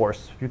less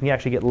force. You can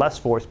actually get less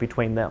force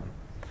between them.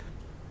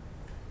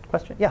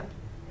 Question? Yeah?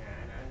 Yeah,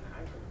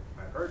 and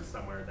I've heard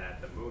somewhere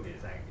that the moon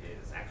is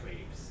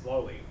actually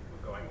slowly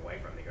going away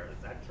from the Earth.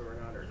 Is that true or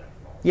not, or is that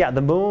false? Yeah,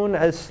 the moon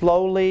is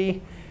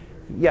slowly,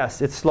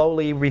 yes, it's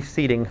slowly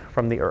receding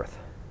from the Earth.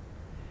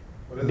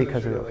 But is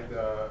Because it true of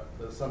that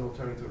the sun will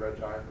turn into a red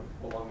giant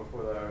long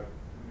before the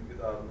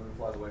moon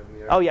flies away from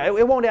the Earth? Oh yeah,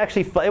 it won't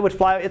actually fly. It would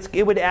fly.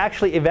 It would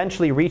actually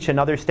eventually reach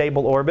another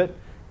stable orbit,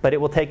 but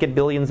it will take it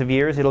billions of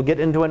years. It'll get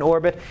into an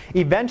orbit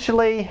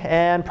eventually,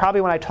 and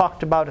probably when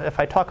if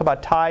I talk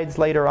about tides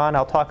later on,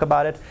 I'll talk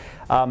about it.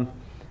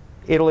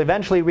 It'll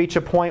eventually reach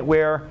a point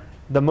where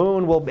the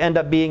moon will end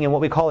up being in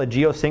what we call a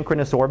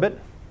geosynchronous orbit.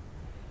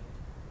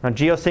 Now,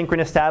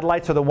 geosynchronous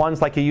satellites are the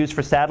ones like you use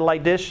for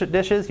satellite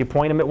dishes. You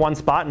point them at one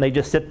spot and they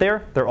just sit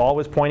there. They're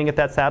always pointing at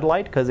that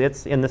satellite because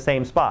it's in the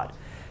same spot.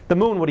 The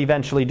moon would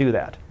eventually do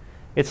that.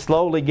 It's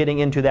slowly getting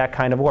into that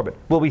kind of orbit.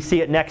 Will we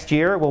see it next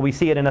year? Will we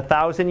see it in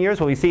 1,000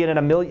 years? Will we see it in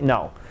 1,000,000?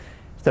 No.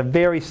 It's a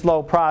very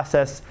slow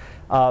process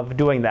of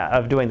doing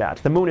that.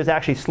 The moon is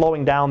actually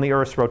slowing down the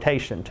Earth's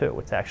rotation too.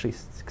 It's actually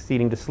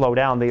succeeding to slow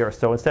down the Earth.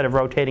 So instead of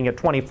rotating at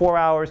 24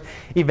 hours,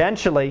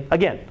 eventually,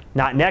 again,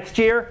 not next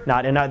year,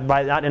 not in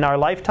our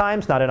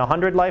lifetimes, not in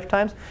 100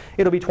 lifetimes,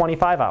 it'll be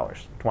 25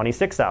 hours,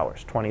 26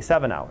 hours,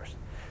 27 hours.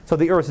 So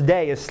the Earth's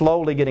day is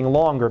slowly getting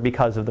longer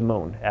because of the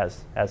moon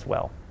as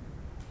well.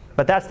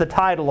 But that's the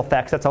tidal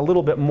effects. That's a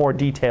little bit more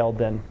detailed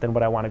than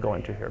what I want to go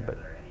into here. But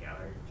Are there any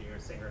other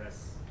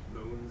geosynchronous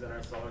moons in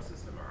our solar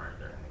system, or aren't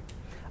there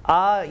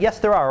any? Yes,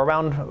 there are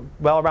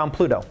around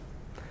Pluto.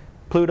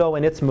 Pluto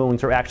and its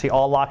moons are actually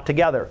all locked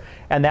together.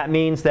 And that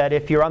means that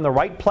if you're on the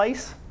right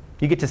place,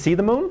 you get to see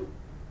the moon.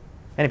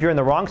 And if you're in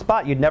the wrong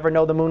spot, you'd never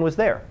know the moon was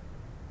there.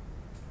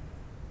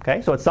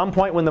 Okay, so at some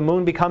point when the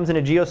moon becomes in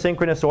a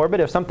geosynchronous orbit,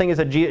 if something is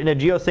in a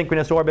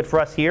geosynchronous orbit for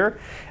us here,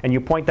 and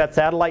you point that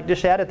satellite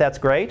dish at it, that's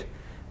great.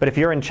 But if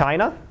you're in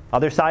China,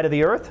 other side of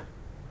the Earth,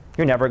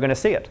 you're never going to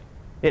see it.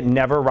 It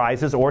never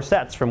rises or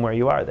sets from where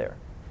you are there.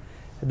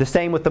 The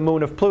same with the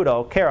moon of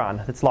Pluto, Charon,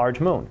 its large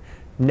moon.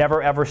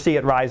 Never ever see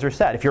it rise or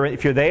set. If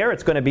you're there,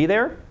 it's going to be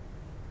there.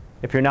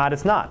 If you're not,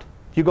 it's not.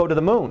 If you go to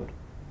the moon,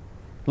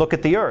 look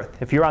at the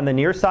Earth. If you're on the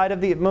near side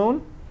of the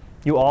moon,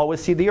 you always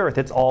see the Earth.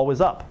 It's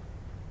always up.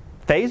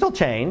 Phase will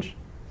change,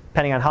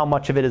 depending on how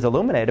much of it is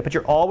illuminated, but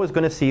you're always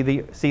going to see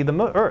the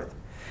Earth.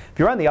 If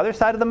you're on the other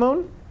side of the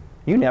moon,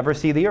 you never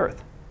see the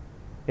Earth.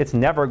 It's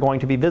never going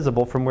to be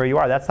visible from where you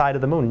are. That side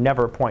of the moon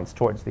never points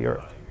towards the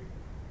Earth.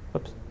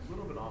 Oops. A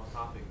little bit off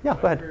topic. Yeah,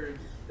 go ahead. I heard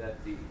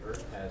that the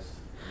Earth has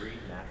 3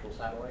 natural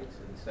satellites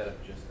instead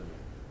of just the moon.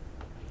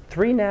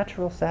 3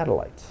 natural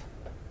satellites.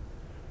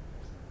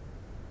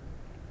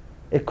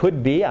 It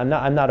could be. I'm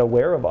not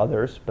aware of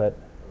others, but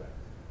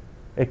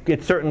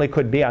it certainly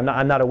could be. I'm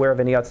not aware of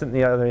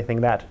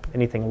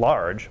anything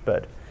large,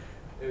 but.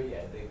 Oh, yeah,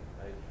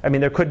 I mean,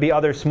 there could be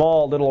other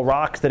small little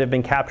rocks that have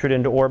been captured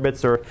into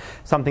orbits or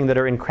something that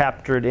are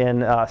captured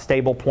in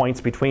stable points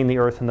between the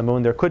Earth and the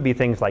Moon. There could be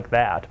things like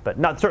that, but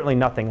certainly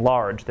nothing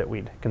large that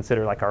we'd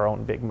consider like our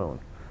own big moon.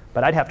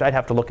 But I'd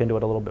have to look into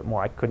it a little bit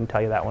more. I couldn't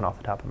tell you that one off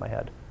the top of my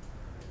head.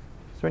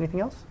 Is there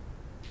anything else?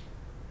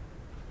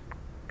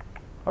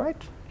 All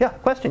right. Yeah,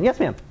 question. Yes,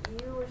 ma'am.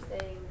 You were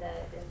saying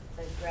that if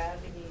the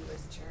gravity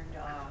was turned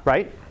off,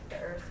 Right. the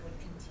Earth would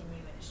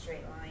continue in a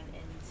straight line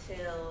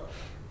until,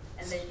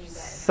 and then you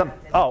guys.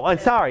 I'm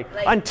sorry.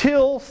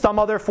 Until some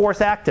other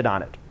force acted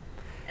on it.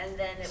 And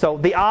then. So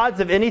the odds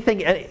of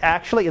anything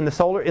actually in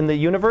the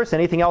universe,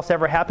 anything else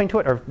ever happening to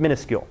it, are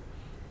minuscule.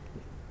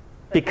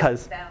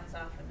 Because. Bounce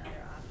off another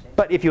object.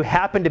 But if you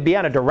happen to be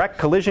on a direct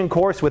collision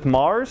course with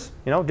Mars,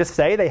 just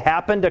say they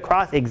happen to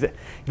cross.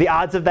 The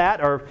odds of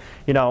that are,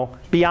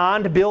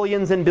 beyond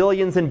billions and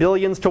billions and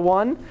billions to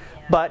 1.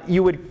 Yeah. But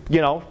you would,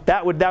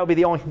 that would be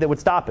the only thing that would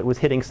stop it, was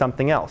hitting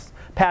something else,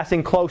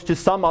 passing close to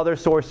some other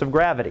source of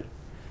gravity.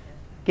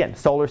 Again,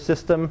 solar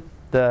system,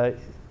 the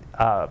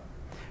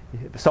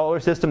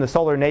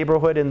solar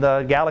neighborhood in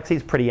the galaxy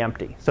is pretty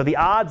empty. So the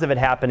odds of it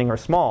happening are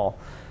small.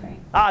 Right.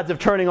 Odds of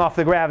turning off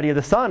the gravity of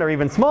the sun are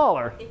even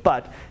smaller.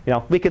 But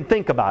we can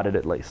think about it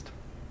at least.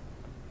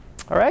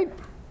 All right?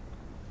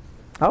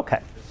 Okay.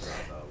 Just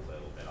a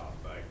little bit off,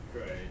 but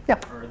could Yeah.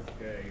 Earth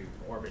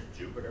orbit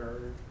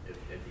Jupiter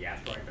if the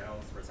asteroid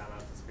belts were somehow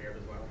disappeared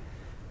as well?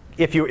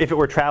 If it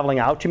were traveling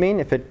out, you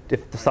mean? If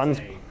the sun's...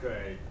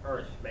 Could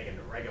Earth make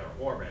a regular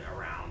orbit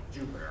around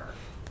Jupiter?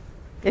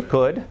 It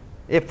could.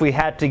 If we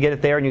had to get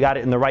it there and you got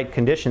it in the right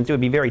conditions, it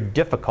would be very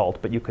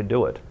difficult, but you could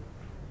do it.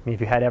 I mean, if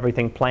you had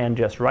everything planned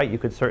just right, you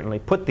could certainly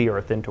put the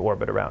Earth into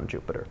orbit around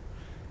Jupiter.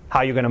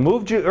 How you're going to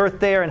move Earth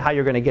there and how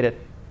you're going to get it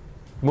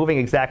moving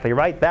exactly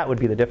right, that would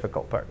be the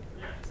difficult part.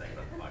 You're saying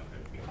that it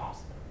would be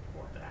possible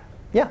for it to happen.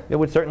 Yeah, it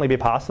would certainly be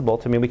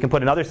possible. We can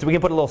put a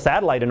little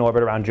satellite in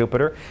orbit around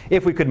Jupiter.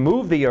 If we could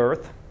move the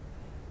Earth,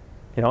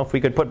 if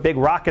we could put big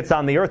rockets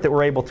on the Earth that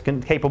were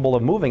capable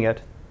of moving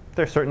it,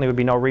 there certainly would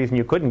be no reason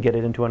you couldn't get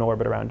it into an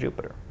orbit around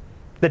Jupiter.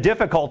 The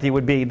difficulty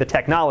would be the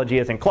technology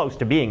isn't close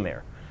to being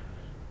there.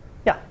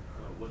 Yeah.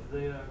 What do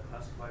they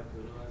classify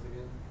Pluto as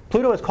again?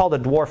 Pluto is called a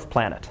dwarf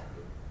planet.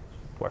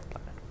 Dwarf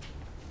planet.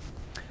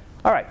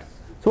 All right.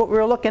 So what we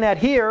were looking at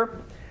here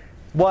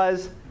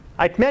was,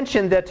 I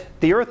mentioned that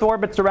the Earth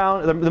orbits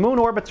around, the Moon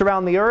orbits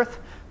around the Earth,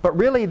 But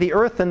really, the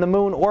Earth and the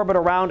Moon orbit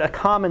around a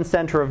common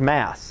center of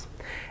mass.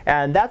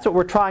 And that's what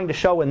we're trying to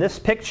show in this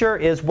picture,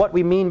 is what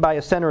we mean by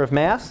a center of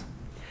mass.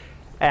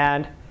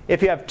 And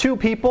if you have two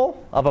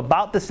people of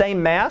about the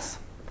same mass,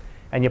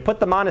 and you put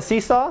them on a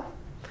seesaw,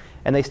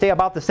 and they stay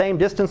about the same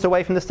distance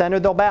away from the center,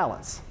 they'll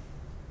balance.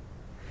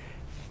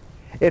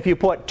 If you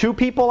put two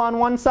people on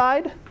one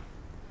side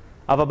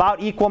of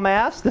about equal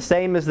mass, the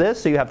same as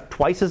this, so you have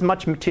twice as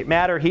much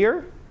matter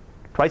here,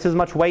 twice as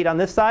much weight on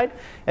this side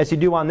as you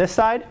do on this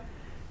side,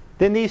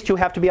 then these two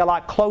have to be a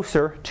lot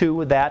closer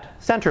to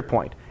that center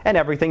point, and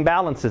everything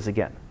balances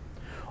again.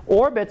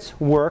 Orbits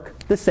work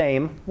the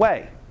same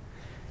way.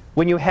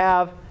 When you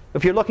have,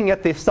 if you're looking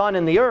at the sun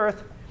and the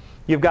Earth,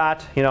 you've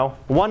got,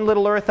 one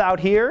little Earth out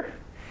here,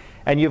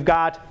 and you've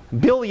got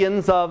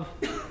billions of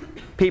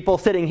people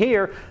sitting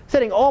here,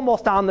 sitting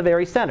almost on the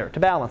very center to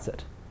balance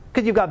it.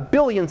 Because you've got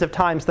billions of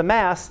times the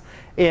mass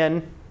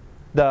in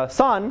the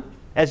sun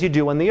as you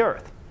do in the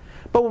Earth.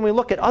 But when we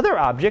look at other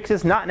objects,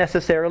 it's not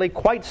necessarily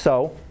quite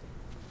so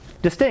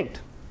distinct.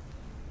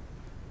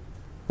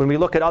 When we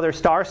look at other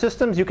star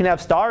systems, you can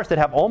have stars that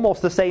have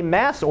almost the same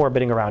mass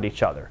orbiting around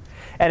each other.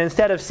 And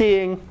instead of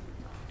seeing,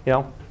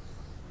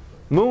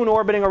 Moon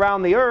orbiting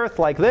around the Earth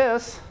like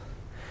this,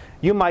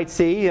 you might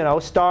see,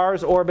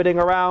 stars orbiting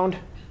around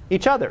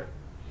each other.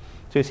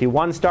 So you see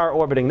one star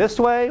orbiting this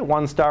way,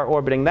 one star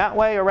orbiting that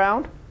way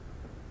around,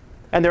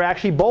 and they're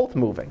actually both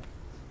moving.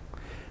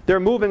 They're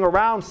moving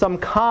around some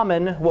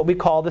common, what we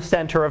call the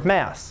center of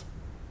mass.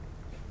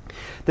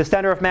 The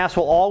center of mass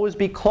will always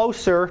be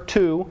closer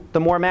to the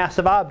more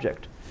massive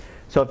object.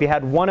 So if you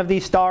had one of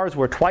these stars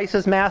were twice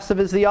as massive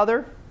as the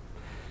other,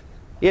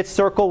 its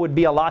circle would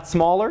be a lot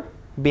smaller,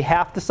 be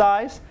half the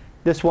size.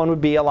 This one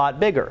would be a lot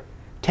bigger.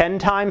 10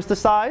 times the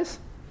size,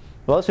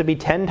 well, this would be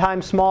 10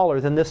 times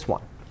smaller than this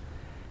one.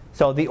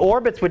 So the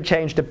orbits would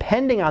change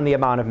depending on the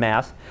amount of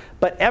mass,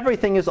 but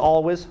everything is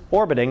always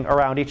orbiting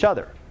around each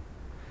other.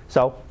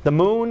 So the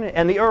Moon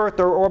and the Earth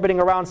are orbiting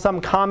around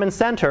some common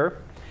center,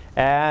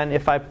 and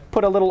if I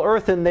put a little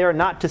Earth in there,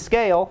 not to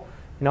scale,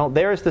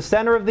 there's the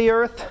center of the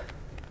Earth,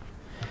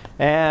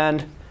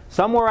 and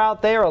somewhere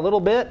out there a little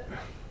bit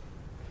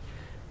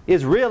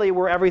is really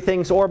where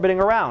everything's orbiting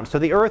around. So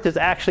the Earth is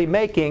actually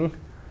making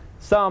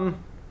some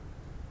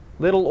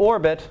little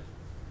orbit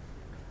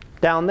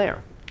down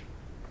there.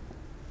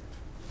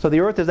 So the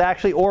Earth is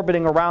actually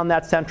orbiting around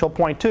that central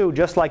point too,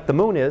 just like the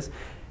Moon is.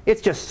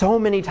 It's just so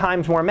many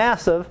times more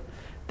massive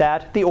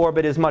that the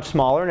orbit is much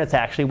smaller, and it's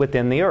actually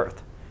within the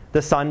Earth.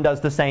 The Sun does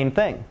the same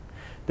thing.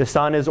 The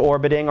Sun is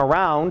orbiting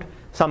around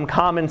some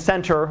common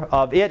center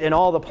of it and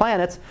all the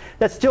planets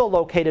that's still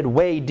located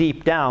way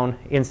deep down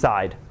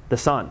inside the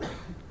Sun.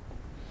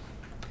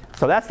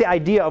 So that's the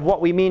idea of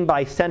what we mean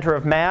by center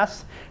of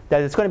mass,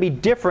 that it's going to be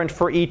different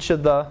for each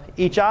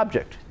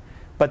object.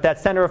 But that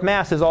center of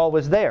mass is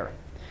always there.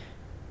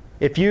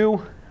 If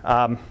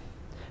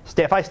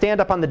I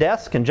stand up on the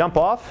desk and jump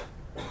off,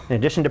 in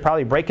addition to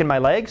probably breaking my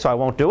leg, so I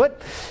won't do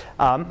it,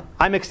 I'm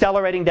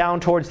accelerating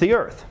down towards the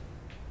Earth.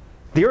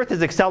 The Earth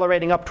is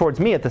accelerating up towards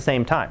me at the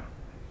same time.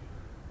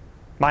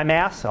 My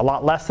mass, a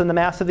lot less than the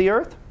mass of the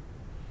Earth.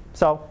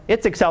 So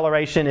its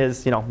acceleration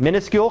is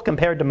minuscule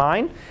compared to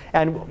mine,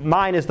 and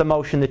mine is the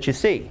motion that you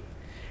see.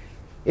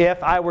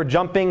 If I were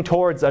jumping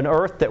towards an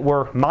Earth that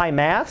were my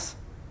mass,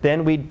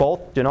 then we'd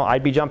both,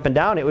 I'd be jumping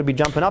down, it would be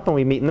jumping up, and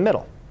we'd meet in the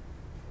middle.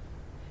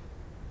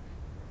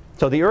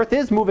 So the Earth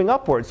is moving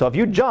upward. So if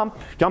you jump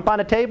on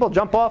a table,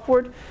 jump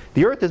offward,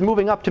 the Earth is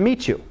moving up to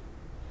meet you.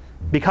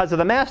 Because of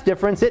the mass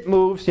difference, it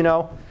moves,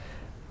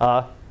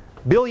 a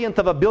billionth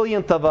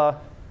of a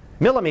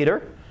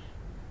millimeter,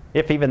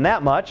 if even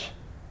that much,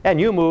 and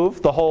you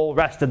move the whole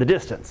rest of the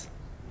distance.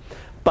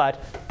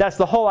 But that's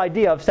the whole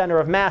idea of center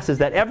of mass, is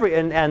that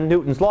and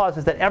Newton's laws,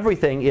 is that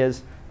everything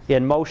is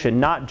in motion,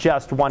 not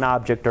just one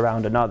object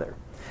around another.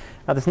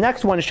 Now this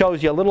next one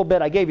shows you a little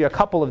bit, I gave you a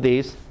couple of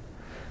these,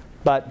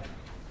 but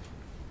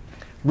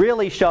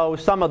really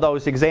shows some of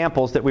those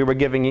examples that we were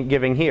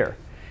giving here.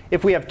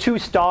 If we have two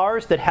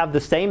stars that have the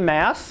same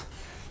mass,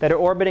 that are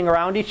orbiting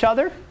around each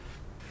other,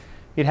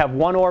 you'd have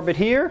one orbit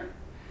here,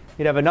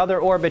 you'd have another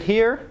orbit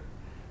here.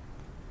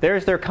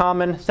 There's their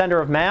common center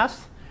of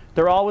mass.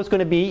 They're always going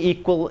to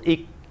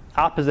be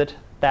opposite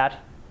that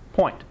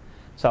point.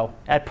 So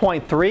at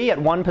point 3,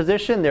 at one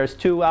position, there's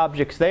two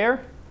objects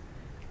there.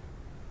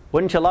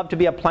 Wouldn't you love to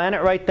be a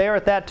planet right there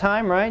at that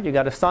time, right? You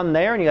got a sun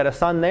there and you got a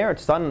sun there.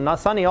 It's not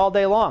sunny all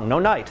day long, no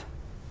night.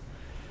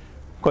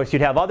 Of course,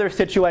 you'd have other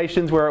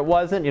situations where it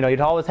wasn't.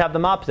 You'd always have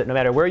them opposite, no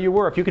matter where you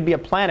were. If you could be a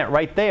planet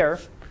right there,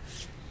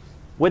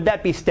 would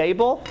that be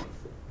stable?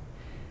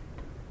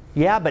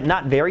 Yeah, but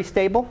not very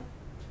stable.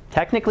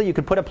 Technically, you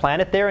could put a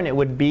planet there and it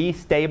would be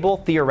stable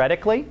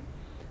theoretically.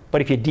 But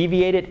if you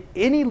deviate it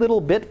any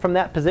little bit from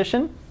that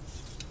position,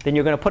 then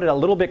you're going to put it a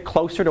little bit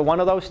closer to one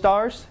of those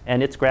stars,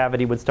 and its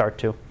gravity would start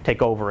to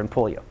take over and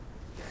pull you.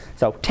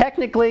 So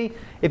technically,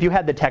 if you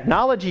had the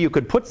technology, you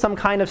could put some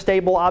kind of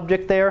stable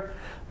object there,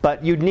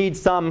 but you'd need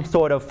some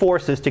sort of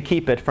forces to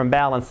keep it from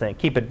balancing,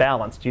 keep it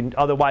balanced.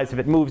 Otherwise, if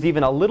it moves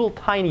even a little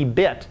tiny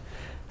bit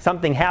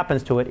something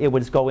happens to it, it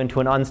would go into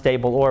an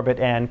unstable orbit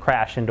and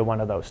crash into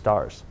one of those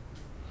stars.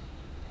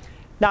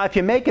 Now, if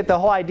you make it, the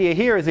whole idea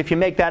here is if you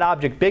make that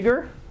object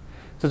bigger,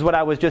 this is what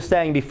I was just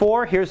saying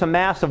before. Here's a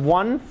mass of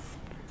one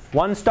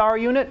star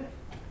unit.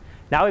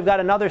 Now we've got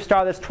another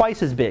star that's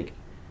twice as big.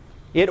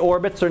 It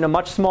orbits in a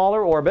much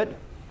smaller orbit,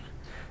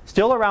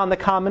 still around the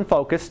common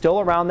focus, still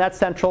around that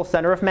central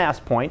center of mass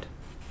point.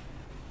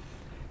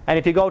 And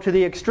if you go to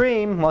the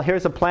extreme, well,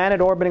 here's a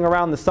planet orbiting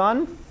around the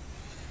sun.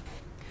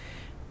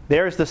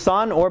 There's the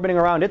sun orbiting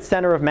around its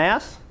center of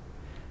mass.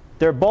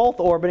 They're both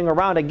orbiting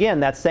around, again,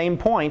 that same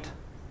point.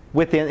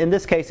 In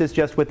this case, it's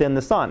just within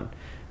the sun.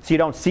 So you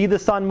don't see the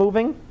sun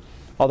moving,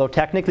 although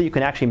technically you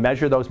can actually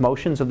measure those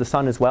motions of the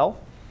sun as well.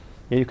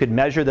 You could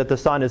measure that the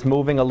sun is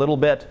moving a little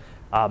bit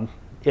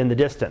in the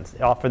distance,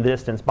 off in the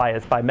distance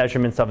by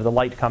measurements of the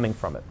light coming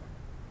from it.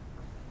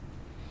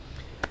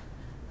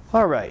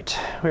 All right,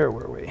 where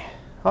were we?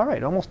 All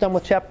right, almost done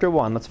with chapter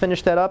 1. Let's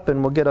finish that up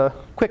and we'll get a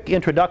quick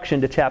introduction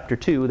to chapter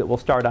 2 that we'll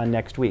start on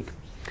next week.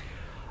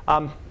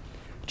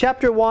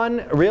 Chapter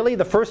 1, really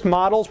the first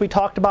models we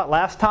talked about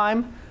last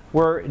time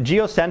were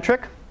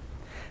geocentric.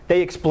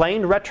 They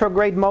explained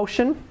retrograde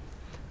motion,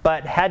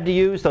 but had to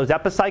use those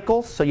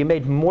epicycles, so you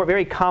made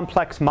very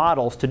complex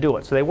models to do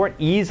it. So they weren't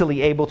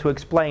easily able to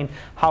explain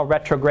how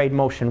retrograde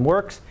motion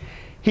works.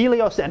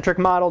 Heliocentric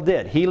model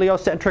did.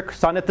 Heliocentric,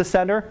 sun at the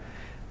center,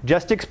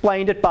 just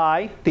explained it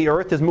by the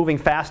Earth is moving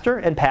faster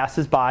and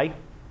passes by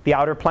the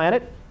outer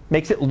planet,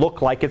 makes it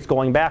look like it's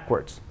going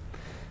backwards.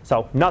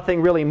 So nothing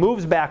really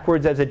moves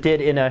backwards as it did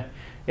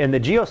in the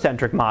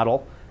geocentric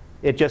model.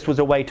 It just was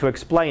a way to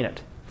explain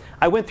it.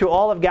 I went through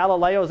all of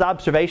Galileo's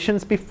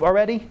observations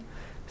already,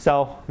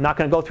 so I'm not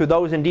going to go through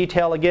those in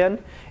detail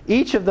again.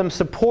 Each of them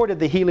supported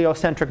the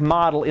heliocentric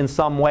model in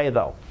some way,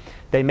 though.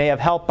 They may have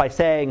helped by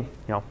saying,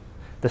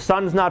 the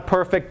sun's not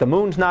perfect, the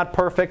moon's not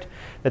perfect,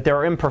 that there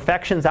are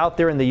imperfections out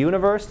there in the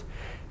universe.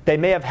 They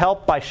may have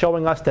helped by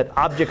showing us that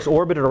objects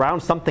orbited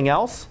around something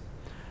else,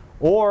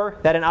 or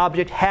that an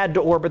object had to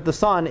orbit the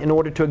sun in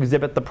order to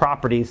exhibit the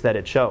properties that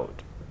it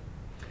showed.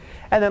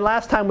 And then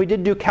last time we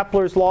did do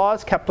Kepler's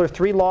laws, Kepler's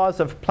 3 laws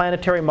of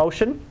planetary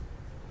motion.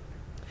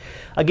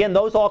 Again,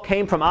 those all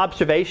came from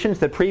observations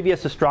that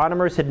previous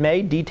astronomers had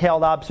made,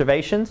 detailed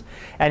observations,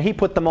 and he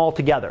put them all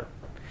together.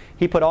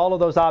 He put all of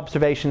those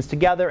observations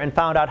together and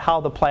found out how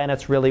the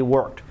planets really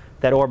worked.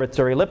 That orbits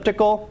are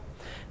elliptical,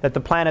 that the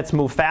planets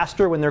move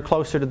faster when they're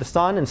closer to the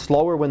sun and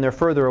slower when they're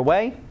further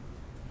away,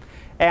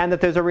 and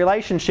that there's a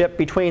relationship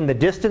between the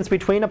distance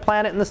between a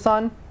planet and the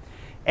sun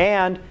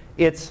and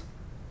its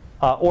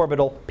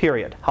orbital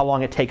period, how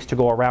long it takes to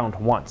go around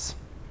once.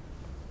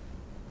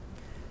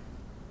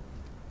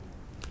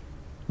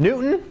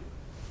 Newton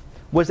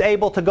was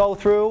able to go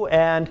through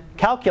and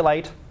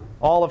calculate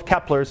all of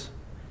Kepler's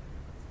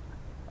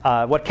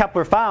what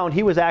Kepler found.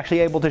 He was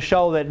actually able to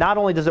show that not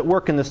only does it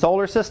work in the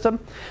solar system,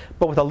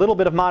 but with a little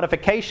bit of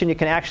modification, it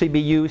can actually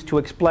be used to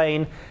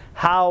explain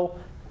how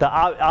the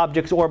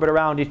objects orbit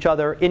around each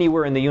other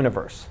anywhere in the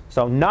universe.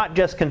 So not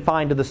just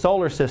confined to the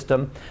solar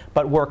system,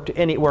 but worked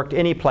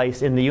any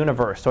place in the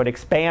universe. So it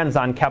expands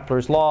on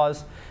Kepler's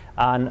laws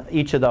on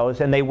each of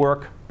those, and they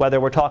work whether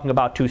we're talking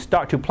about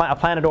a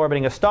planet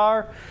orbiting a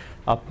star,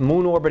 a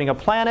moon orbiting a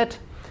planet,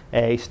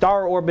 a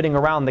star orbiting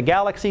around the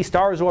galaxy,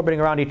 stars orbiting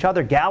around each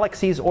other,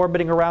 galaxies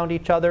orbiting around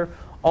each other.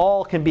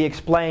 All can be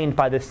explained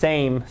by the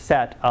same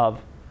set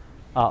of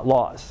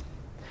laws.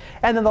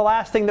 And then the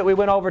last thing that we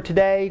went over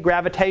today,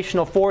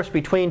 gravitational force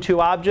between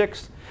two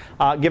objects,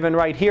 given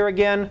right here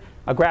again,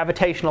 a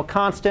gravitational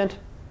constant,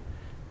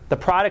 the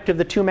product of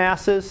the two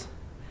masses,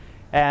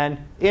 and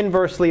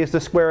inversely is the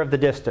square of the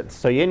distance.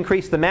 So you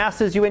increase the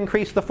masses, you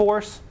increase the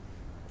force.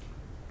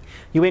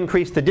 You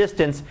increase the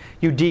distance,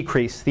 you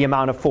decrease the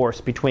amount of force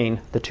between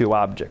the two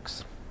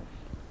objects.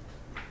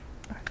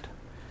 All right.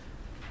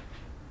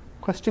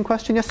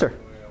 Question? Yes, sir?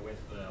 With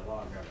the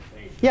law of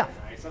gravitation, yeah.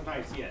 I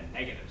sometimes see a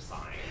negative sign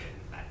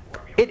in that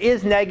formula. It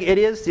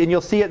is, and you'll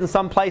see it in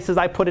some places.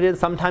 I put it in,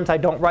 sometimes I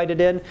don't write it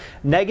in.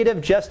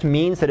 Negative just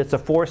means that it's a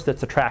force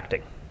that's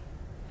attracting.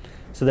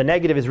 So the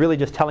negative is really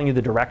just telling you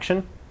the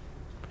direction.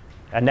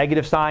 And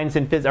negative signs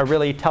in physics are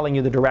really telling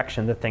you the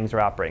direction that things are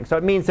operating. So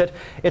it means that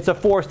it's a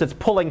force that's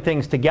pulling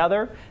things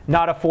together,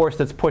 not a force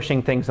that's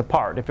pushing things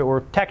apart. If it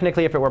were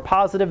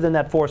positive, then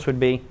that force would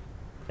be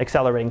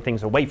accelerating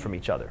things away from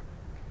each other.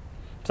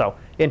 So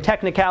in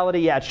technicality,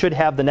 yeah, it should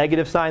have the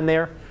negative sign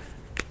there.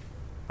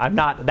 I'm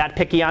not that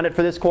picky on it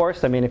for this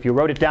course. I mean, if you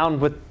wrote it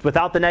down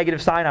without the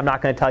negative sign, I'm not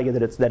going to tell you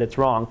that it's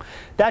wrong.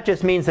 That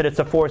just means that it's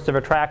a force of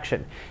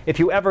attraction. If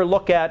you ever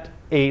look at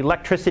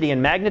electricity and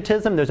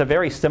magnetism, there's a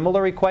very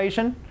similar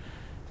equation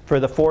for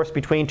the force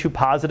between two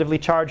positively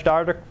charged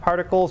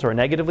particles or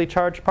negatively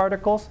charged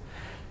particles.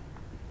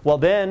 Well,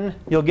 then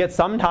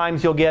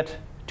sometimes you'll get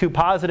two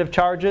positive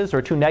charges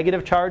or two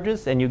negative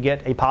charges, and you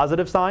get a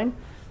positive sign,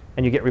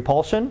 and you get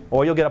repulsion,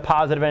 or you'll get a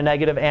positive and a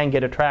negative and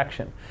get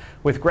attraction.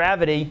 With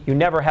gravity, you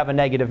never have a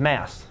negative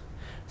mass.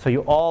 So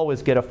you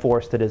always get a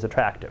force that is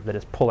attractive, that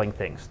is pulling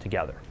things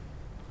together.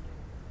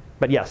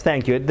 But yes,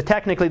 thank you.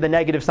 Technically, the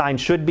negative sign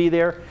should be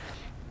there.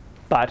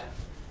 But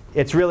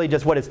it's really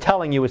just what it's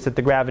telling you is that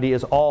the gravity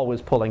is always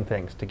pulling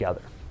things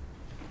together.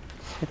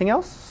 Anything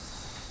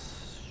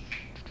else?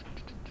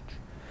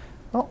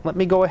 Well, let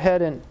me go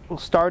ahead and we'll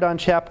start on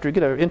get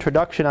an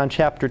introduction on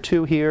chapter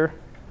 2 here.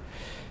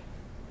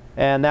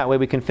 And that way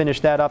we can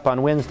finish that up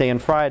on Wednesday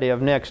and Friday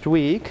of next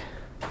week.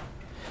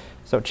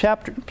 So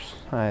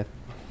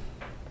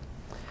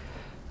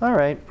all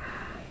right.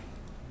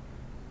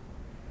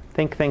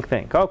 Think.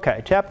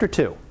 Okay, chapter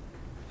 2.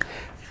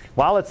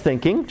 While it's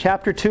thinking,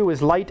 chapter 2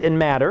 is light and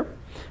matter.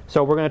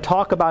 So we're going to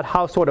talk about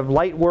how sort of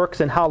light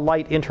works and how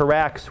light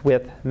interacts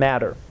with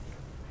matter.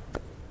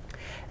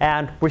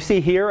 And we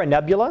see here a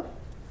nebula,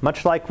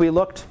 much like we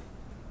looked.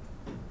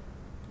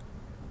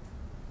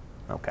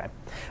 Okay.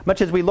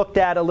 Much as we looked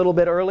at a little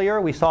bit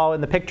earlier, we saw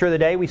in the picture of the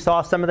day, we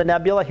saw some of the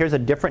nebula. Here's a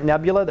different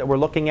nebula that we're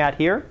looking at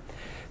here.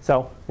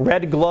 So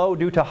red glow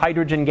due to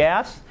hydrogen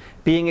gas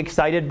being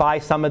excited by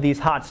some of these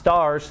hot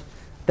stars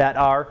that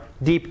are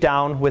deep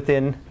down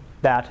within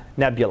that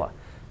nebula.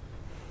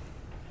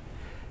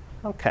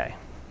 Okay.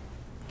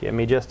 Give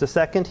me just a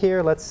second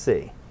here. Let's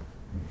see.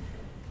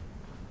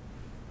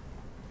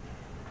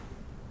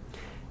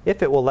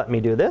 If it will let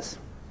me do this.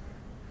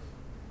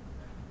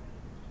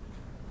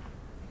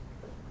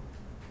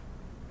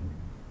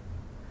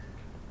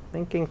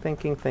 Thinking.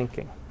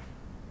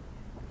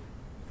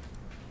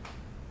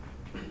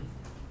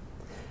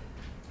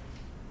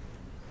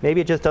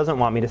 Maybe it just doesn't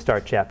want me to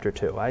start chapter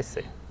 2. I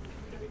see. The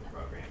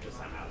program just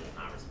somehow does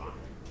not respond.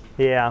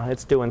 Yeah,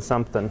 it's doing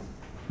something.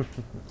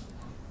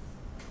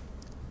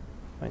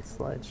 Right,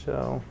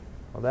 slideshow.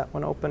 Will that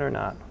one open or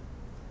not?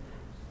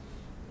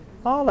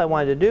 All I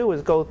wanted to do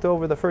was go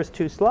over the first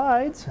 2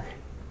 slides.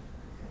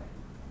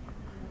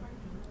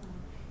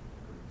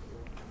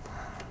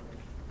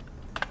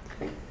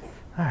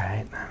 All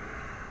right.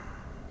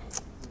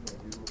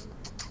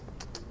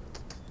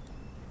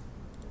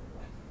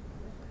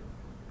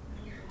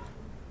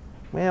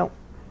 Well,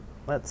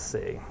 let's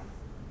see.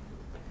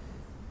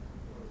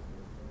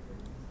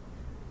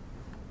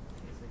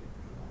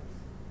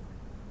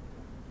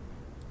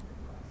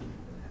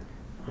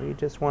 We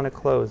just want to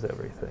close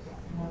everything.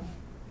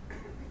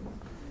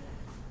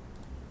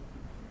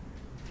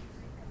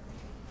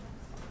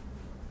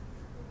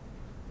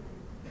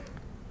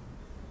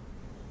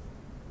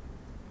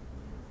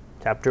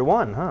 Chapter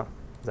 1, huh?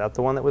 Is that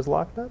the one that was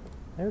locked up?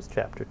 There's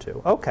chapter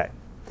 2. Okay.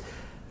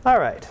 All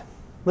right. A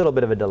little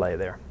bit of a delay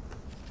there.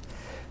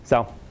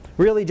 So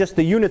really just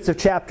the units of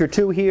chapter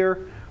 2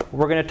 here.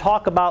 We're going to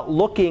talk about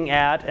looking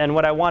at, and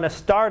what I want to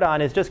start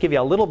on is just give you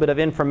a little bit of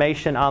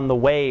information on the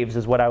waves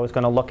is what I was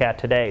going to look at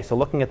today. So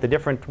looking at the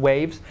different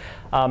waves.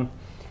 The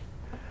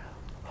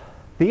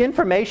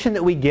information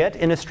that we get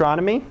in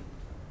astronomy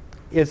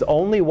is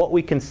only what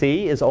we can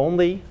see, is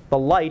only the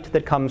light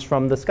that comes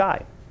from the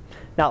sky.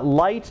 Now,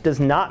 light does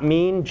not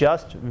mean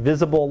just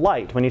visible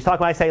light. When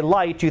I say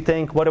light, you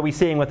think, what are we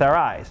seeing with our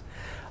eyes?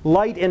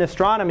 Light in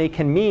astronomy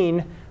can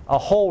mean a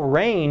whole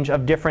range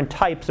of different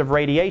types of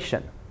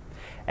radiation,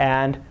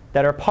 and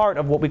that are part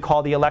of what we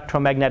call the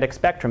electromagnetic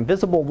spectrum.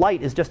 Visible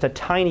light is just a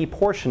tiny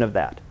portion of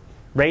that.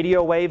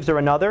 Radio waves are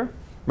another.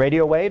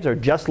 Radio waves are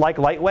just like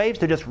light waves.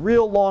 They're just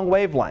real long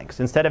wavelengths.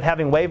 Instead of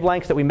having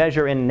wavelengths that we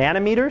measure in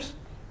nanometers,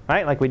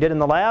 right, like we did in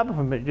the lab,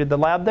 when we did the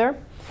lab there,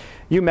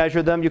 you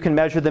can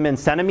measure them in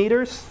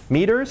centimeters,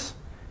 meters.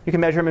 You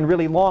can measure them in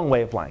really long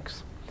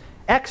wavelengths.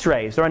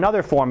 X-rays are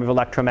another form of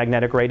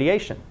electromagnetic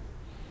radiation.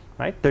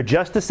 Right? They're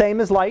just the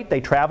same as light.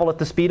 They travel at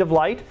the speed of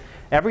light.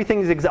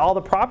 All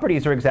the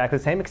properties are exactly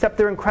the same, except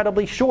they're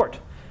incredibly short.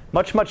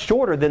 Much, much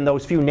shorter than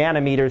those few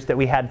nanometers that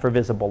we had for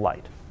visible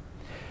light.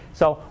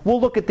 So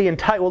we'll look at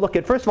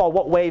first of all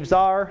what waves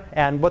are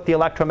and what the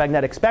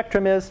electromagnetic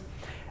spectrum is,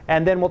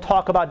 and then we'll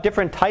talk about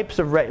different types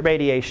of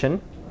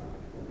radiation,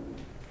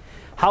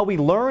 how we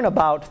learn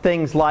about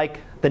things like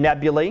the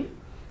nebulae.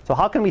 So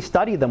how can we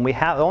study them?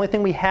 The only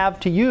thing we have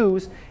to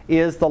use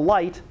is the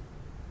light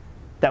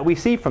that we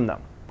see from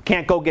them.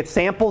 Can't go get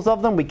samples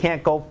of them. We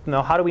can't go,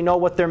 how do we know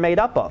what they're made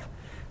up of?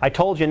 I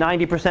told you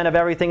 90% of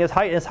everything is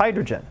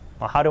hydrogen.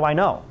 Well, how do I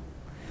know?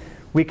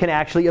 We can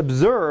actually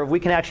observe, we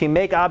can actually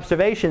make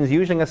observations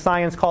using a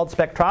science called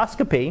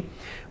spectroscopy,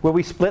 where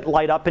we split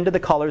light up into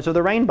the colors of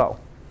the rainbow.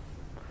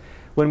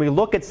 When we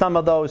look at some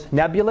of those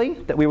nebulae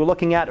that we were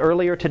looking at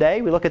earlier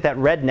today, we look at that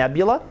red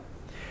nebula,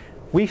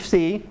 we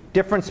see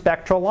different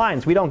spectral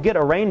lines. We don't get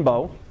a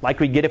rainbow like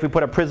we get if we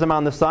put a prism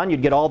on the sun.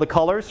 You'd get all the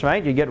colors,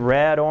 right? You'd get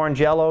red, orange,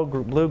 yellow,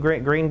 blue,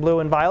 green, blue,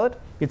 and violet.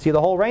 You'd see the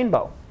whole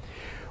rainbow.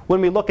 When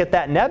we look at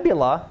that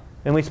nebula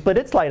and we split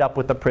its light up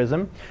with the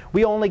prism,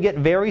 we only get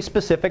very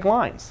specific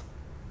lines.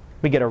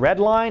 We get a red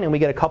line and we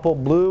get a couple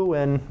blue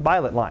and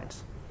violet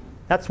lines.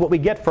 That's what we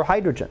get for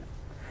hydrogen.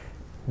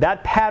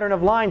 That pattern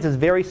of lines is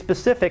very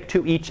specific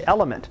to each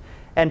element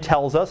and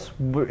tells us,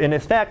 in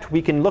effect,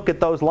 we can look at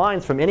those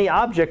lines from any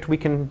object we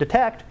can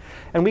detect,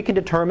 and we can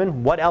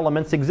determine what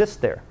elements exist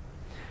there.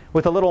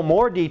 With a little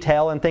more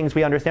detail and things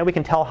we understand, we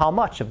can tell how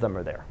much of them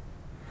are there.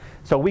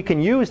 So we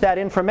can use that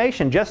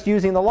information just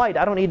using the light.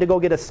 I don't need to go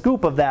get a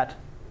scoop of that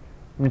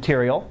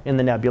material in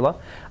the nebula.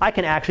 I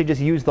can actually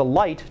just use the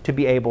light to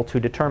be able to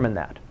determine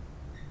that.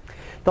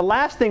 The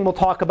last thing we'll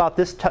talk about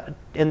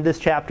in this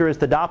chapter is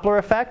the Doppler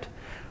effect,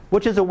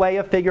 which is a way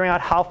of figuring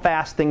out how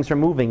fast things are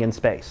moving in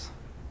space.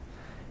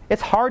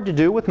 It's hard to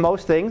do with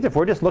most things. If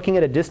we're just looking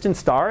at a distant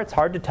star, it's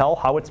hard to tell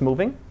how it's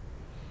moving.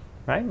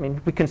 Right? I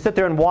mean, we can sit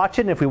there and watch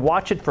it, and if we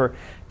watch it for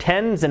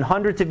tens and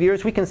hundreds of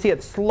years, we can see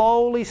it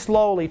slowly,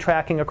 slowly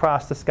tracking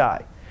across the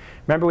sky.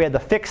 Remember, we had the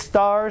fixed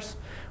stars?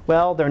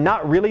 Well, they're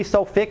not really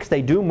so fixed.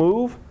 They do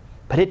move,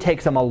 but it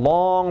takes them a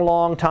long,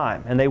 long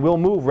time, and they will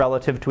move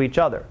relative to each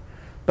other.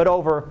 But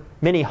over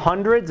many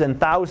hundreds and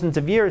thousands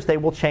of years, they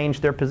will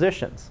change their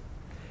positions.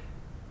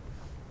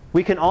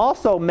 We can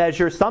also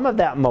measure some of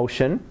that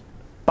motion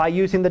by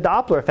using the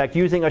Doppler effect,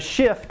 using a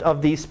shift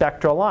of these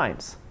spectral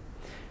lines.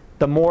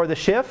 The more the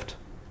shift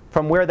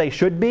from where they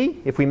should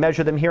be, if we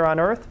measure them here on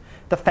Earth,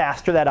 the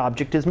faster that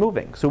object is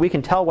moving. So we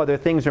can tell whether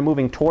things are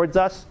moving towards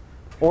us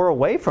or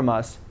away from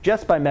us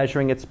just by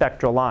measuring its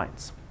spectral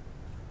lines.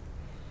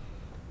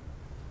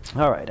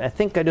 All right, I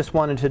think I just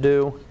wanted to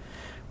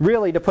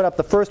to put up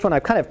the first one.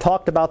 I've kind of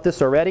talked about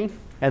this already,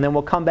 and then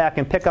we'll come back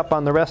and pick up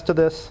on the rest of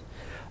this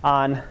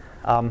on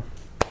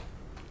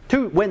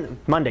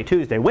Monday,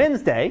 Tuesday,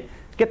 Wednesday.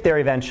 Get there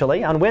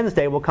eventually. On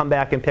Wednesday, we'll come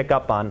back and pick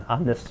up on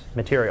this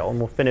material, and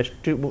we'll finish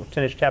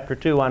chapter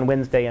 2 on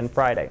Wednesday and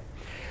Friday.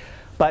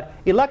 But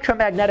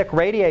electromagnetic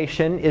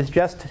radiation is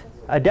just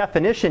a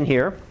definition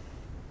here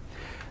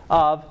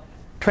of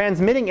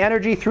transmitting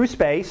energy through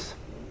space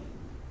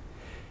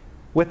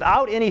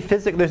without any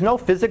there's no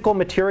physical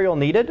material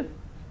needed.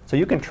 So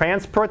you can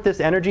transport this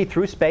energy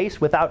through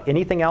space without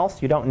anything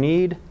else. You don't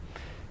need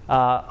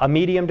a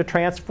medium to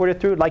transport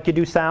it through, like you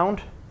do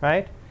sound,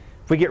 right?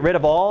 If we get rid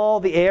of all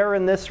the air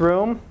in this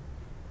room,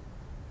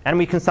 and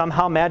we can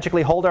somehow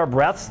magically hold our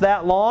breaths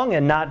that long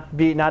and not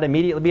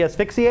immediately be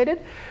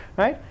asphyxiated,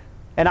 right?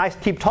 And I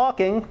keep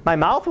talking, my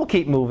mouth will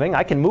keep moving.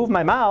 I can move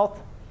my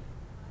mouth,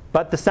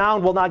 but the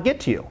sound will not get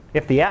to you.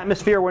 If the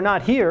atmosphere were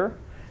not here,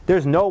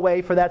 there's no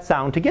way for that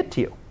sound to get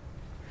to you.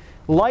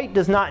 Light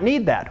does not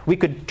need that. We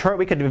could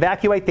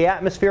evacuate the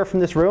atmosphere from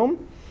this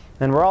room,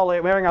 and we're all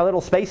wearing our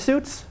little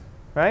spacesuits,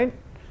 right?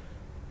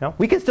 No,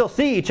 we can still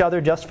see each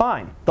other just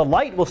fine. The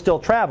light will still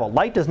travel.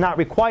 Light does not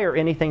require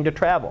anything to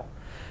travel.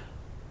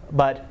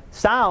 But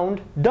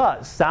sound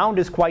does. Sound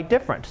is quite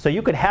different. So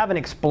you could have an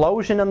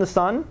explosion in the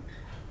sun,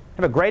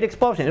 have a great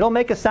explosion. It'll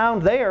make a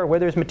sound there where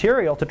there's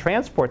material to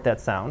transport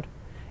that sound.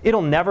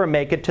 It'll never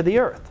make it to the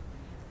Earth.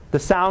 The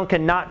sound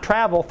cannot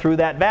travel through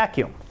that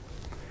vacuum.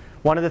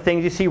 One of the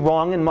things you see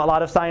wrong in a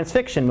lot of science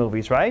fiction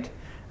movies, right?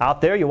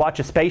 Out there, you watch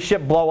a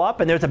spaceship blow up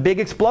and there's a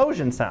big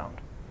explosion sound.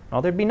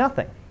 Well, there'd be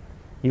nothing.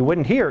 You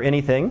wouldn't hear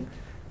anything.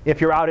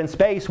 If you're out in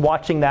space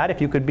watching that, if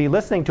you could be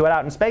listening to it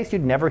out in space,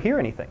 you'd never hear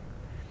anything.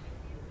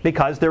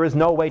 Because there is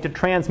no way to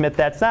transmit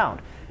that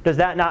sound. Does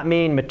that not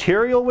mean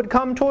material would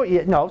come to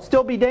it? No, it'd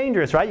still be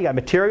dangerous, right? You got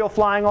material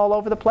flying all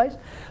over the place.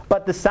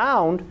 But the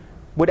sound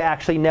would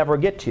actually never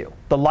get to you.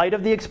 The light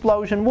of the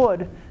explosion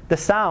would. The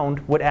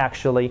sound would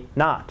actually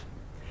not.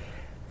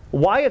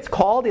 Why it's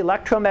called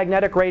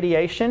electromagnetic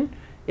radiation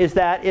is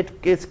that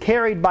it's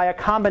carried by a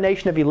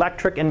combination of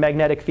electric and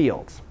magnetic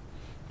fields.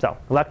 So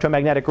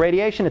electromagnetic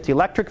radiation, it's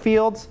electric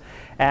fields,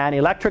 and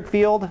electric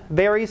field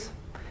varies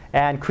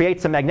and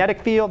creates a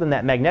magnetic field, and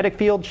that magnetic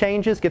field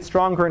changes, gets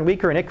stronger and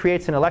weaker, and it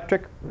creates an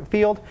electric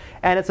field,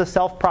 and it's a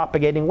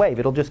self-propagating wave.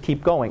 It'll just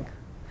keep going.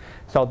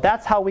 So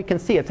that's how we can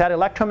see it. It's that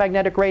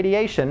electromagnetic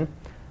radiation.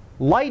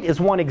 Light is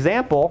one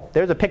example.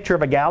 There's a picture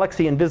of a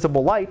galaxy in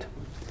visible light.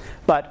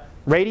 But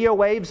radio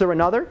waves are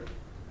another.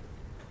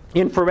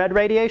 Infrared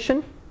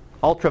radiation,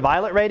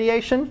 ultraviolet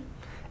radiation,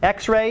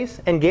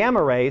 X-rays, and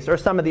gamma rays are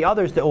some of the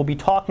others that we'll be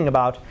talking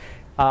about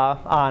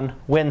on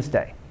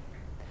Wednesday.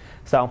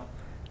 So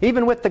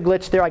even with the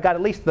glitch there, I got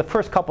at least the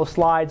first couple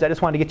slides. I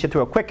just wanted to get you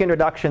through a quick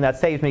introduction that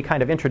saves me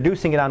kind of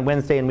introducing it on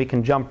Wednesday, and we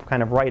can jump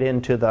kind of right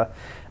into the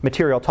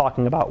material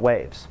talking about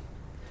waves.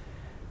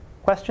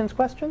 Questions?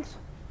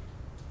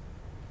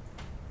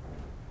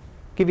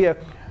 Give you a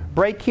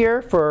break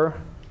here for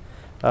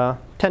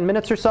 10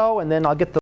 minutes or so, and then I'll get the